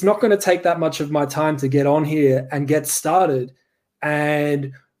 It's not going to take that much of my time to get on here and get started.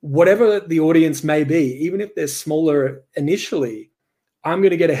 And whatever the audience may be, even if they're smaller initially, I'm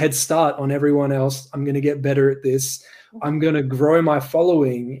going to get a head start on everyone else. I'm going to get better at this. I'm going to grow my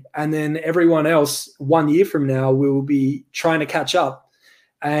following. And then everyone else 1 year from now will be trying to catch up.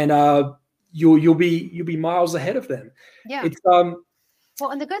 And you'll be miles ahead of them. Yeah. It's well,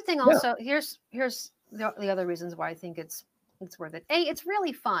 and the good thing also, here's the other reasons why I think it's worth it. It's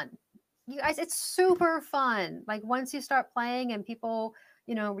really fun. You guys, it's super fun. Like once you start playing and people,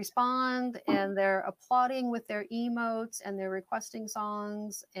 respond and they're applauding with their emotes and they're requesting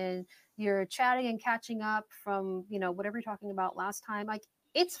songs and you're chatting and catching up from, whatever you're talking about last time. Like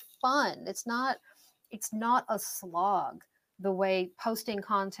it's fun. It's not a slog the way posting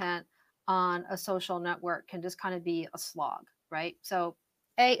content on a social network can just kind of be a slog, right? So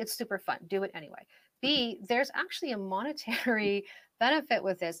A, it's super fun. Do it anyway. B, there's actually a monetary benefit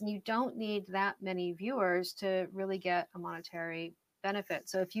with this, and you don't need that many viewers to really get a monetary benefit.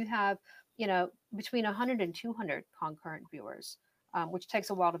 So if you have, between 100 and 200 concurrent viewers, which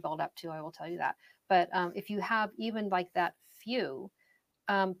takes a while to build up to, I will tell you that. But if you have even like that few,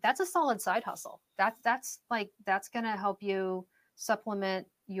 that's a solid side hustle. That's going to help you supplement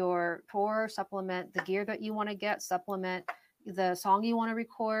your tour, supplement the gear that you want to get, supplement the song you want to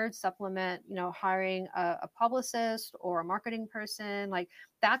record, supplement, hiring a publicist or a marketing person. Like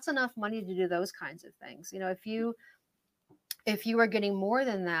that's enough money to do those kinds of things. If you are getting more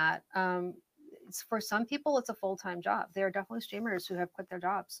than that, for some people, it's a full-time job. There are definitely streamers who have quit their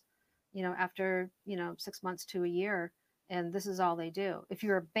jobs, after, 6 months to a year, and this is all they do. If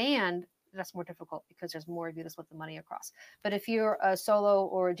you're a band, that's more difficult because there's more of you to split the money across. But if you're a solo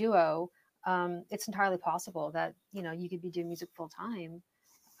or a duo, it's entirely possible that, you could be doing music full-time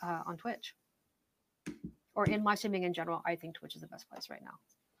on Twitch or in live streaming in general. I think Twitch is the best place right now.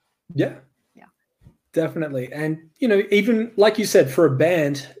 Yeah. Definitely. And, even like you said, for a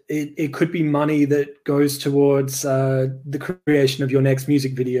band, it could be money that goes towards the creation of your next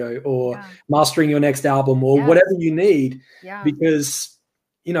music video or mastering your next album or whatever you need. Yeah. Because,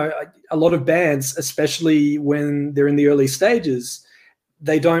 a lot of bands, especially when they're in the early stages,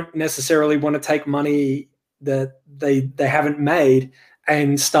 they don't necessarily want to take money that they haven't made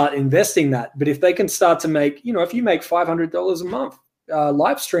and start investing that. But if they can start to make, if you make $500 a month,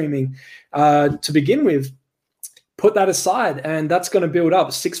 live streaming to begin with, put that aside, and that's going to build up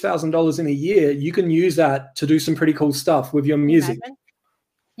 $6,000 in a year. You can use that to do some pretty cool stuff with your music.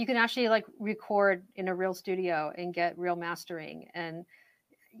 You can actually like record in a real studio and get real mastering and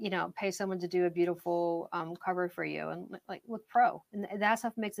pay someone to do a beautiful cover for you and like with pro, and that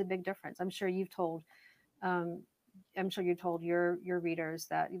stuff makes a big difference. I'm sure you've told your readers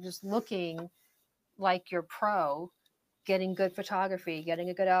that you're just looking like you're pro, getting good photography, getting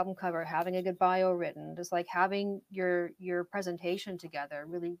a good album cover, having a good bio written, just like having your presentation together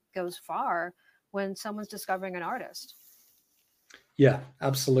really goes far when someone's discovering an artist. Yeah,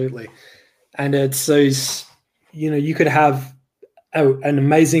 absolutely. And it's those, you could have an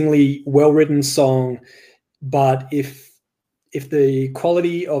amazingly well-written song, but if the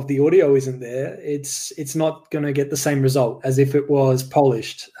quality of the audio isn't there, it's not going to get the same result as if it was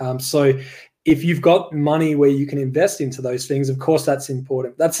polished. So if you've got money where you can invest into those things, of course, that's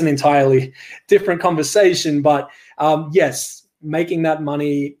important. That's an entirely different conversation. But yes, making that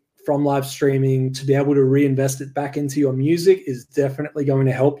money from live streaming to be able to reinvest it back into your music is definitely going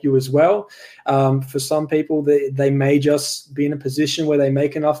to help you as well. For some people, they may just be in a position where they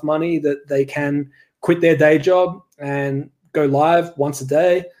make enough money that they can quit their day job and go live once a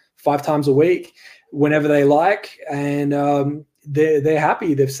day, 5 times a week, whenever they like. And they're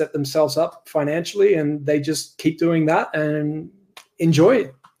happy. They've set themselves up financially and they just keep doing that and enjoy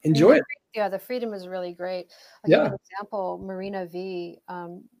it. Yeah, the freedom is really great. I'll give an example. Marina V,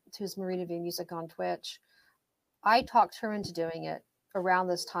 who's Marina V Music on Twitch. I talked her into doing it around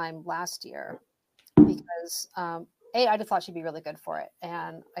this time last year because I just thought she'd be really good for it.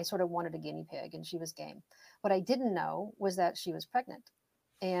 And I sort of wanted a guinea pig and she was game. What I didn't know was that she was pregnant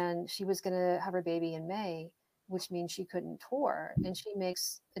and she was going to have her baby in May, which means she couldn't tour. And she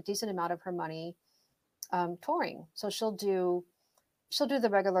makes a decent amount of her money touring. So she'll do the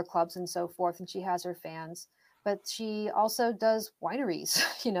regular clubs and so forth, and she has her fans. But she also does wineries.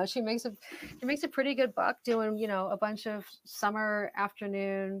 She makes a pretty good buck doing, a bunch of summer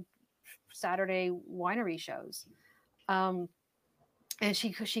afternoon, Saturday winery shows. And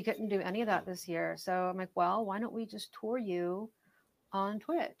she couldn't do any of that this year. So I'm like, well, why don't we just tour you on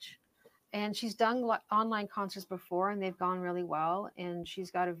Twitch? And she's done online concerts before, and they've gone really well. And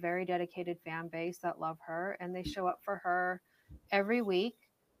she's got a very dedicated fan base that love her, and they show up for her every week.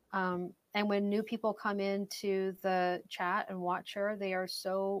 And when new people come into the chat and watch her, they are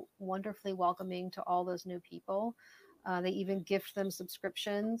so wonderfully welcoming to all those new people. They even gift them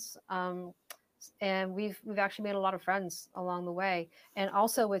subscriptions. And we've actually made a lot of friends along the way. And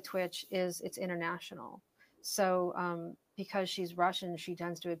also with Twitch it's international. So because she's Russian, she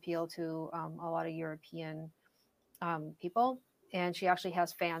tends to appeal to a lot of European people, and she actually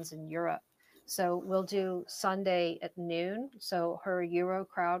has fans in Europe. So we'll do Sunday at noon, so her Euro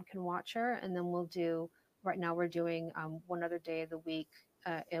crowd can watch her, and then we'll do. Right now, we're doing one other day of the week,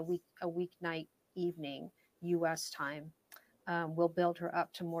 a weeknight evening U.S. time. We'll build her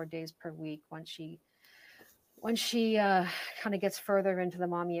up to more days per week once she kind of gets further into the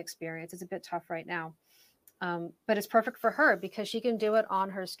mommy experience. It's a bit tough right now. But it's perfect for her because she can do it on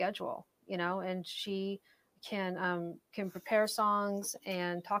her schedule, and she can prepare songs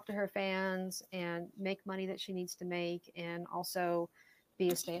and talk to her fans and make money that she needs to make, and also be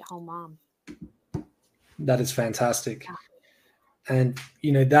a stay-at-home mom. That is fantastic. Yeah. And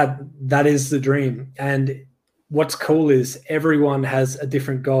that is the dream. And what's cool is everyone has a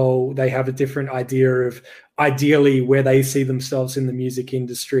different goal. They have a different idea of ideally where they see themselves in the music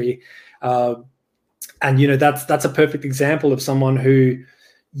industry. And that's a perfect example of someone who,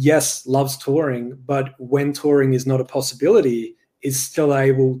 yes, loves touring, but when touring is not a possibility, is still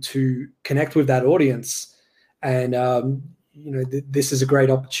able to connect with that audience. And this is a great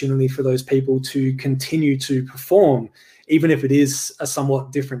opportunity for those people to continue to perform, even if it is a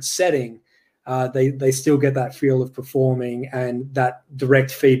somewhat different setting. They still get that feel of performing and that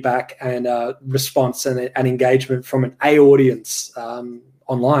direct feedback and response and engagement from an audience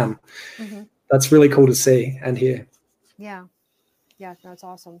online. Mm-hmm. That's really cool to see and hear. Yeah, that's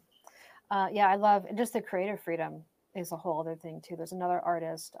awesome. I love just the creative freedom is a whole other thing too. There's another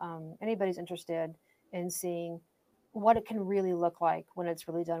artist. Anybody's interested in seeing what it can really look like when it's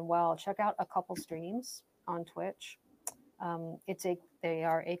really done well, check out A Couple Streams on Twitch. They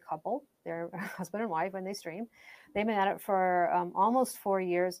are a couple. They're husband and wife when they stream. They've been at it for almost 4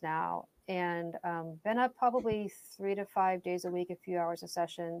 years now, and been up probably 3 to 5 days a week, a few hours a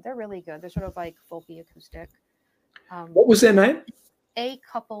session. They're really good. They're sort of like folky acoustic. What was their name? A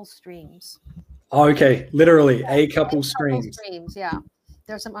Couple Streams. Oh, okay, literally A Couple Streams. Streams, yeah.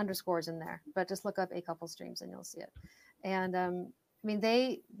 There's some underscores in there, but just look up A Couple Streams and you'll see it. And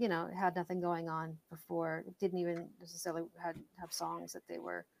they, had nothing going on before. Didn't even necessarily have songs that they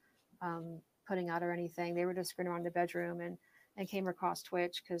were putting out or anything. They were just screwing around the bedroom and came across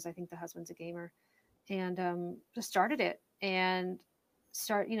Twitch because I think the husband's a gamer, and just started it and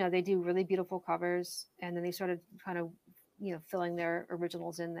they do really beautiful covers, and then they started kind of filling their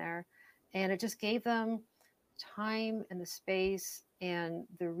originals in there, and it just gave them time and the space and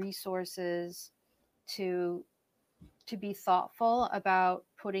the resources to be thoughtful about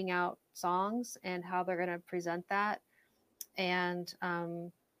putting out songs and how they're going to present that, and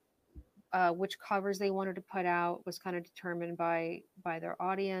which covers they wanted to put out was kind of determined by their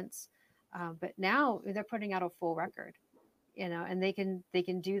audience. But now they're putting out a full record, and they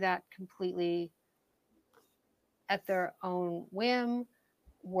can do that completely at their own whim,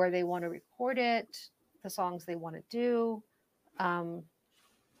 where they want to record it, the songs they want to do.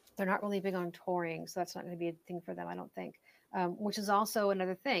 They're not really big on touring, so that's not going to be a thing for them, I don't think. Which is also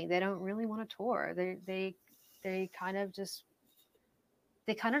another thing. They don't really want to tour. They kind of just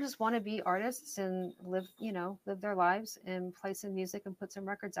want to be artists and live their lives and play some music and put some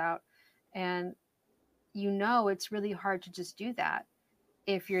records out. And it's really hard to just do that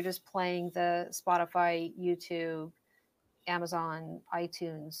if you're just playing the Spotify, YouTube, Amazon,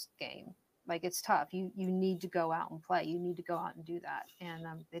 iTunes game. Like, it's tough. You need to go out and play. You need to go out and do that. And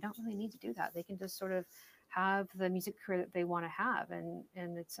they don't really need to do that. They can just sort of have the music career that they want to have. And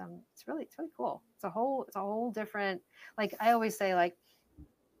it's really cool. It's a whole different, like I always say, like,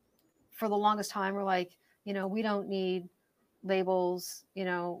 for the longest time, we're like, we don't need labels, we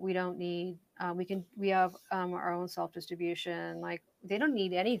don't need, we have our own self-distribution. Like, they don't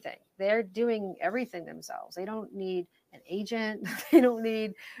need anything. They're doing everything themselves. They don't need an agent. They don't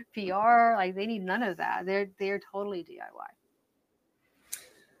need PR. Like, they need none of that. They're totally DIY.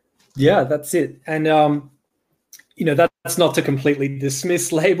 Yeah, that's it. And you know, that's not to completely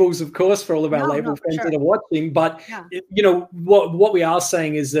dismiss labels, of course, for all of our label for fans sure. that are watching. But, Yeah. you know, what we are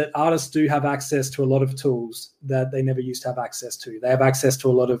saying is that artists do have access to a lot of tools that they never used to have access to. They have access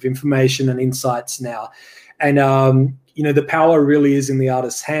to a lot of information and insights now. And, you know, the power really is in the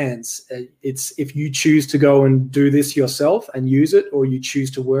artist's hands. It's if you choose to go and do this yourself and use it, or you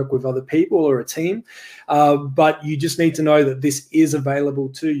choose to work with other people or a team. But you just need to know that this is available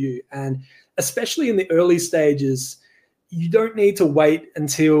to you. And especially in the early stages, you don't need to wait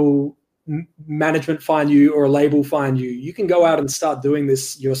until management find you or a label find you. You can go out and start doing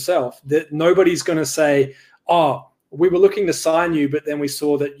this yourself. That nobody's going to say, "Oh, we were looking to sign you, but then we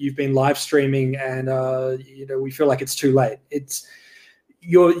saw that you've been live streaming, and you know, we feel like it's too late." It's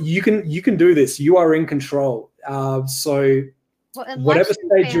you can do this. You are in control. So whatever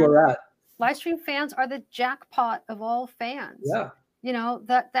stage you are at, live stream fans are the jackpot of all fans. Yeah. You know,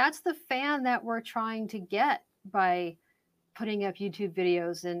 that's the fan that we're trying to get by putting up YouTube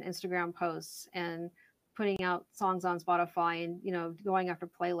videos and Instagram posts and putting out songs on Spotify and, you know, going after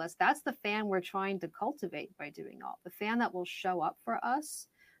playlists. That's the fan we're trying to cultivate by doing all. The fan that will show up for us,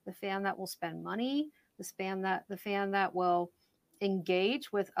 the fan that will spend money, the fan that will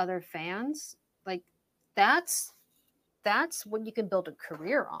engage with other fans. Like that's what you can build a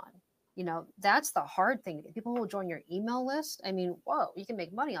career on. You know, that's the hard thing. People who will join your email list. I mean, whoa, you can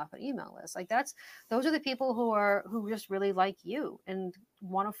make money off an email list. Like those are the people who just really like you and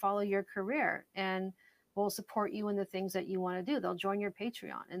want to follow your career and will support you in the things that you want to do. They'll join your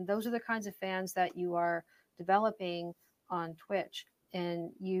Patreon. And those are the kinds of fans that you are developing on Twitch.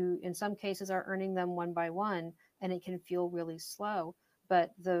 And you, in some cases, are earning them one by one, and it can feel really slow.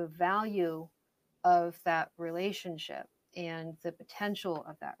 But the value of that relationship and the potential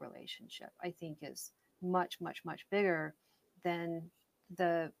of that relationship, I think, is much, much, much bigger than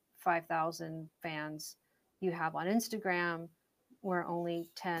the 5,000 fans you have on Instagram, where only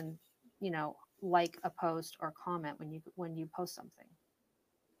 10, you know, like a post or comment when you post something.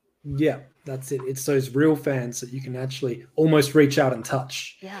 Yeah, that's it. It's those real fans that you can actually almost reach out and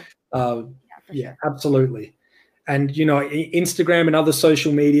touch. Yeah. Yeah, absolutely. And, you know, Instagram and other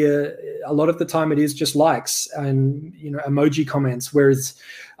social media, a lot of the time it is just likes and, you know, emoji comments. Whereas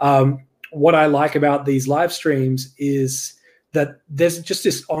what I like about these live streams is that there's just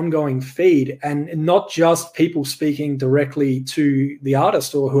this ongoing feed, and not just people speaking directly to the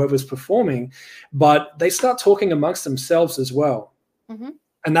artist or whoever's performing, but they start talking amongst themselves as well. Mm-hmm.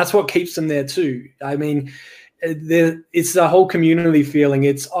 And that's what keeps them there too. I mean, it's the whole community feeling.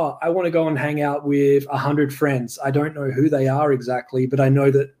 It's, oh, I want to go and hang out with 100 friends. I don't know who they are exactly, but I know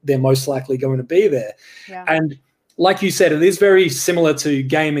that they're most likely going to be there. Yeah. And like you said, it is very similar to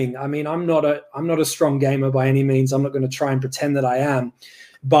gaming. I mean, I'm not a strong gamer by any means. I'm not going to try and pretend that I am.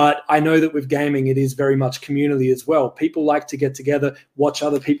 But I know that with gaming, it is very much community as well. People like to get together, watch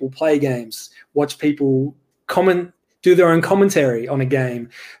other people play games, watch people do their own commentary on a game.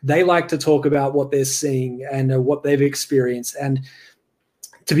 They like to talk about what they're seeing and what they've experienced. And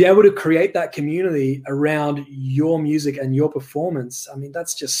to be able to create that community around your music and your performance, I mean,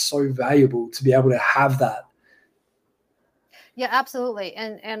 that's just so valuable to be able to have that. Yeah, absolutely.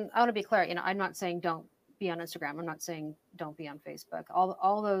 And I want to be clear, you know, I'm not saying don't be on Instagram. I'm not saying don't be on Facebook.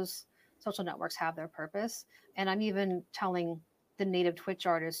 All those social networks have their purpose. And I'm even telling the native Twitch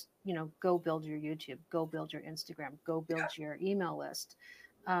artists, you know, go build your YouTube, go build your Instagram, go build your email list.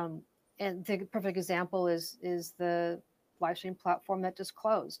 And the perfect example is the live stream platform that just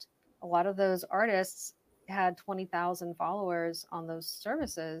closed. A lot of those artists had 20,000 followers on those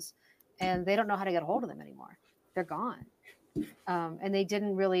services, and they don't know how to get a hold of them anymore. They're gone. And they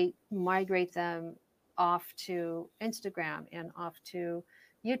didn't really migrate them off to Instagram and off to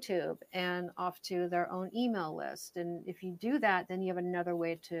YouTube and off to their own email list. And if you do that, then you have another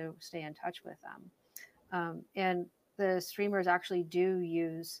way to stay in touch with them. And the streamers actually do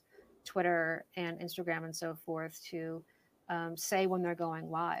use Twitter and Instagram and so forth to say when they're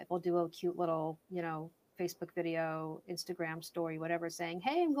going live. We'll do a cute little, you know, Facebook video, Instagram story, whatever, saying,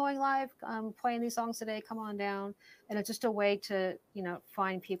 hey, I'm going live, I'm playing these songs today, come on down. And it's just a way to, you know,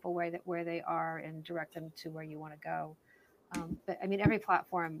 find people where they are and direct them to where you want to go. But I mean, every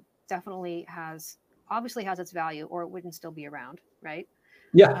platform definitely obviously has its value, or it wouldn't still be around, right?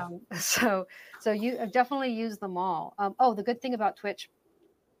 Yeah. So you definitely use them all. The good thing about Twitch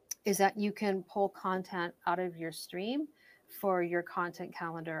is that you can pull content out of your stream for your content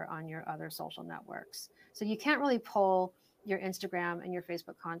calendar on your other social networks. So you can't really pull your Instagram and your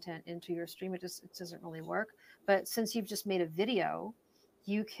Facebook content into your stream. It doesn't really work. But since you've just made a video,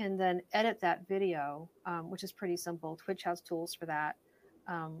 you can then edit that video, which is pretty simple. Twitch has tools for that.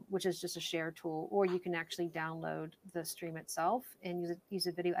 which is just a share tool, or you can actually download the stream itself and use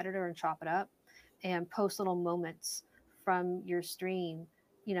a video editor and chop it up and post little moments from your stream,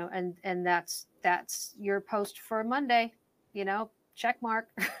 and that's your post for Monday, check mark.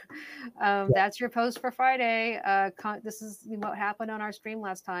 That's your post for Friday. This is what happened on our stream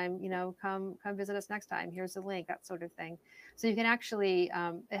last time. Come visit us next time. Here's the link, that sort of thing. So you can actually,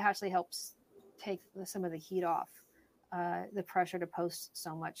 it actually helps take some of the heat off, the pressure to post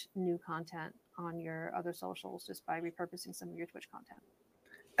so much new content on your other socials just by repurposing some of your Twitch content.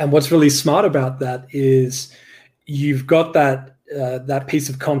 And what's really smart about that is you've got that piece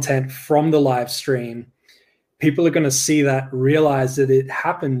of content from the live stream. People are going to see that, realize that it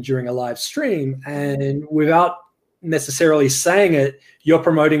happened during a live stream, and without necessarily saying it, you're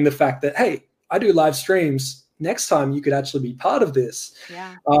promoting the fact that, hey, I do live streams. Next time you could actually be part of this.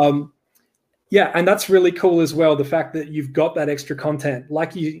 Yeah. And that's really cool as well. The fact that you've got that extra content,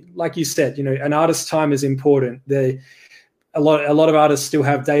 like you said, an artist's time is important. A lot of artists still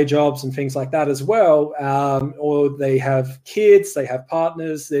have day jobs and things like that as well, or they have kids, they have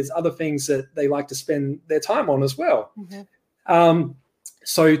partners. There's other things that they like to spend their time on as well. Mm-hmm.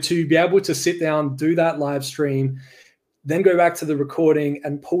 So to be able to sit down, do that live stream, then go back to the recording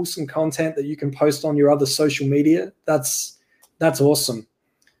and pull some content that you can post on your other social media, that's awesome.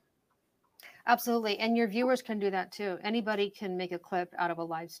 Absolutely. And your viewers can do that too. Anybody can make a clip out of a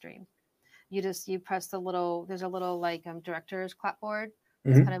live stream. You press there's a little director's clapboard.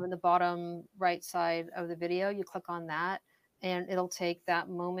 It's kind of in the bottom right side of the video. You click on that and it'll take that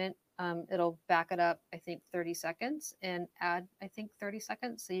moment. It'll back it up, I think 30 seconds and add, I think 30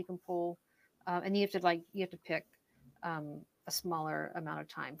 seconds. So you can pull, and you have to pick a smaller amount of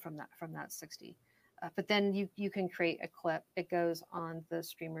time from that 60. But then you can create a clip. It goes on the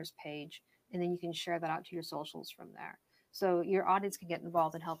streamer's page and then you can share that out to your socials from there. So your audience can get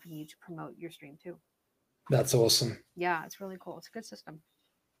involved in helping you to promote your stream too. That's awesome. Yeah, it's really cool. It's a good system.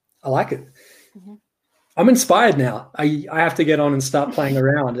 I like it. Mm-hmm. I'm inspired now. I have to get on and start playing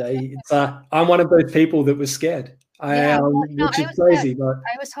around. I'm one of those people that was scared. Which is crazy. But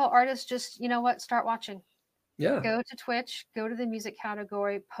I always tell artists, just, start watching. Yeah. Go to Twitch, go to the music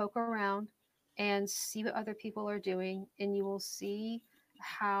category, poke around and see what other people are doing. And you will see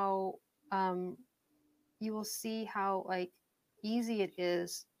how easy it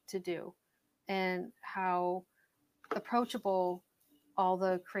is to do and how approachable all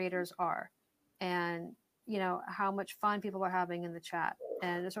the creators are, and how much fun people are having in the chat,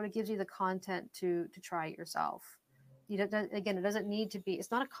 and it sort of gives you the content to try it yourself. It doesn't need to be,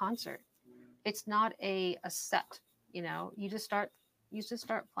 it's not a concert, it's not a set. You just start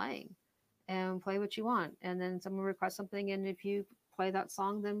playing and play what you want, and then someone requests something, and if you play that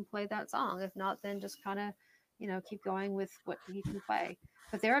song, then play that song. If not, then just kind of keep going with what you can play.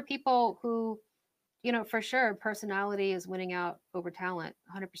 But there are people who, for sure, personality is winning out over talent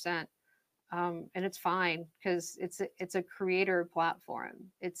 100%, and it's fine because it's a creator platform.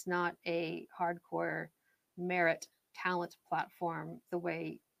 It's not a hardcore merit talent platform the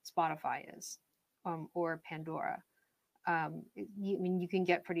way Spotify is, or Pandora. You can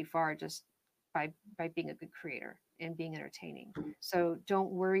get pretty far just by being a good creator and being entertaining. So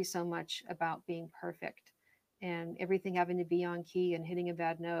don't worry so much about being perfect and everything having to be on key and hitting a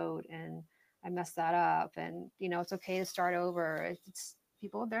bad note and I messed that up, and it's okay to start over. It's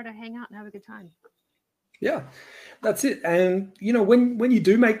people are there to hang out and have a good time. Yeah, that's it. And when you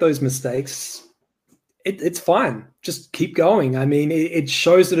do make those mistakes, it's fine. Just keep going. I mean, it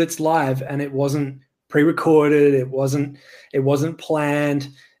shows that it's live and it wasn't pre-recorded. It wasn't planned.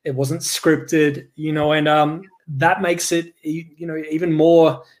 It wasn't scripted. And that makes it even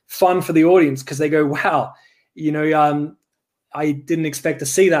more fun for the audience because they go, wow, I didn't expect to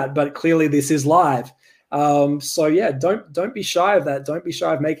see that, but clearly this is live. So yeah, don't be shy of that. Don't be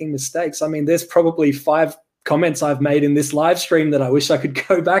shy of making mistakes. I mean, there's probably 5 comments I've made in this live stream that I wish I could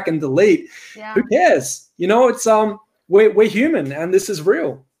go back and delete. Yeah. Who cares? It's we're human and this is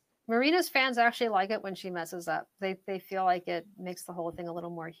real. Marina's fans actually like it when she messes up. They feel like it makes the whole thing a little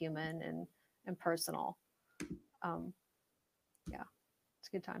more human and personal. Yeah, it's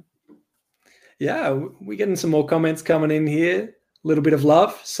a good time. Yeah, we're getting some more comments coming in here. A little bit of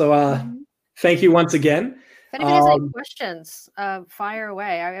love. So thank you once again. If anybody has any questions, fire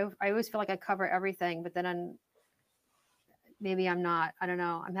away. I always feel like I cover everything, but then maybe I'm not. I don't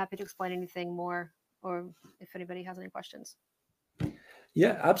know. I'm happy to explain anything more, or if anybody has any questions.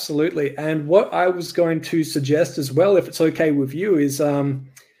 Yeah, absolutely. And what I was going to suggest as well, if it's okay with you, is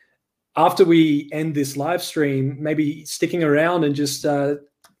after we end this live stream, maybe sticking around and just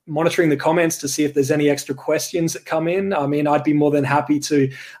monitoring the comments to see if there's any extra questions that come in. I mean, I'd be more than happy to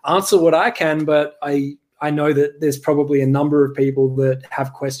answer what I can, but I know that there's probably a number of people that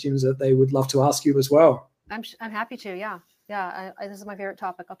have questions that they would love to ask you as well. I'm happy to. Yeah. This is my favorite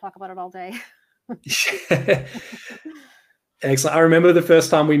topic. I'll talk about it all day. Excellent. I remember the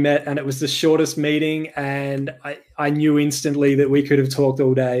first time we met, and it was the shortest meeting, and I knew instantly that we could have talked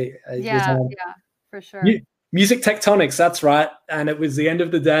all day. Yeah, for sure. Music tectonics, that's right. And it was the end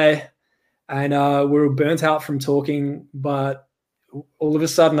of the day, and we were burnt out from talking, but all of a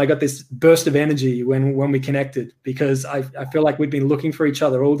sudden I got this burst of energy when we connected, because I feel like we'd been looking for each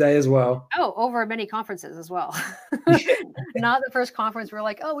other all day as well. Oh, over many conferences as well. Not the first conference we're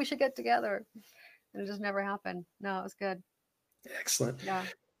like, oh, we should get together. And it just never happened. No, it was good. Excellent. Yeah.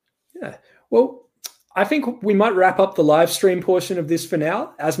 Well, I think we might wrap up the live stream portion of this for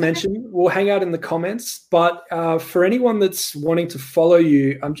now. As mentioned, we'll hang out in the comments. But for anyone that's wanting to follow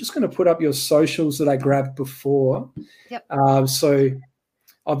you, I'm just going to put up your socials that I grabbed before. Yep. So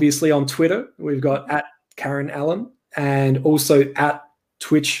obviously on Twitter, we've got @Karen Allen, and also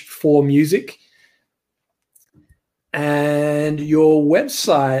 @Twitch4Music. And your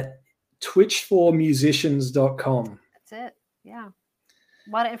website, twitch4musicians.com. That's it. Yeah.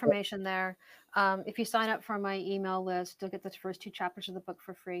 A lot of information there. If you sign up for my email list, you'll get the first 2 chapters of the book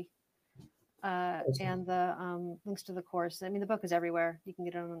for free. And the links to the course. I mean, the book is everywhere. You can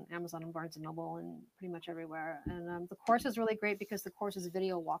get it on Amazon and Barnes & Noble and pretty much everywhere. And the course is really great because the course is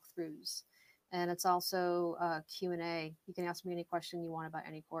video walkthroughs. And it's also Q&A. You can ask me any question you want about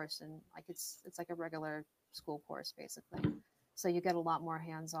any course. And like it's like a regular school course, basically. So you get a lot more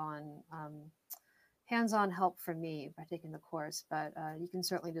hands-on help from me by taking the course, but you can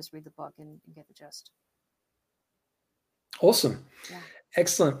certainly just read the book and get the gist. Awesome. Yeah.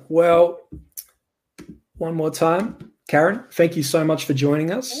 Excellent. Well, one more time, Karen, thank you so much for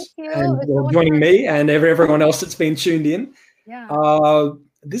joining us. Thank you. And joining me and everyone else that's been tuned in. Yeah.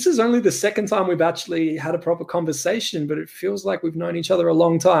 This is only the second time we've actually had a proper conversation, but it feels like we've known each other a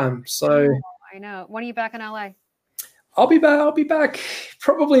long time. So I know. When are you back in LA? I'll be back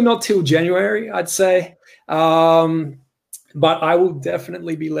probably not till January, I'd say. But I will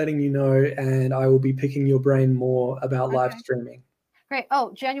definitely be letting you know, and I will be picking your brain more about live streaming. Great.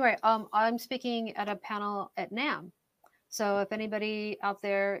 Oh, January. I'm speaking at a panel at NAMM. So if anybody out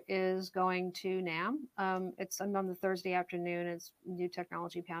there is going to NAMM, I'm on the Thursday afternoon. It's a new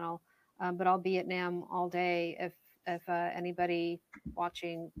technology panel, but I'll be at NAMM all day. If anybody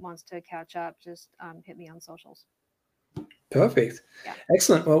watching wants to catch up, just hit me on socials. Perfect. Yeah.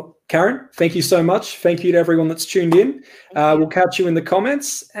 Excellent. Well, Karen, thank you so much. Thank you to everyone that's tuned in. We'll catch you in the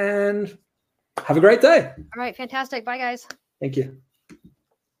comments, and have a great day. All right. Fantastic. Bye, guys. Thank you.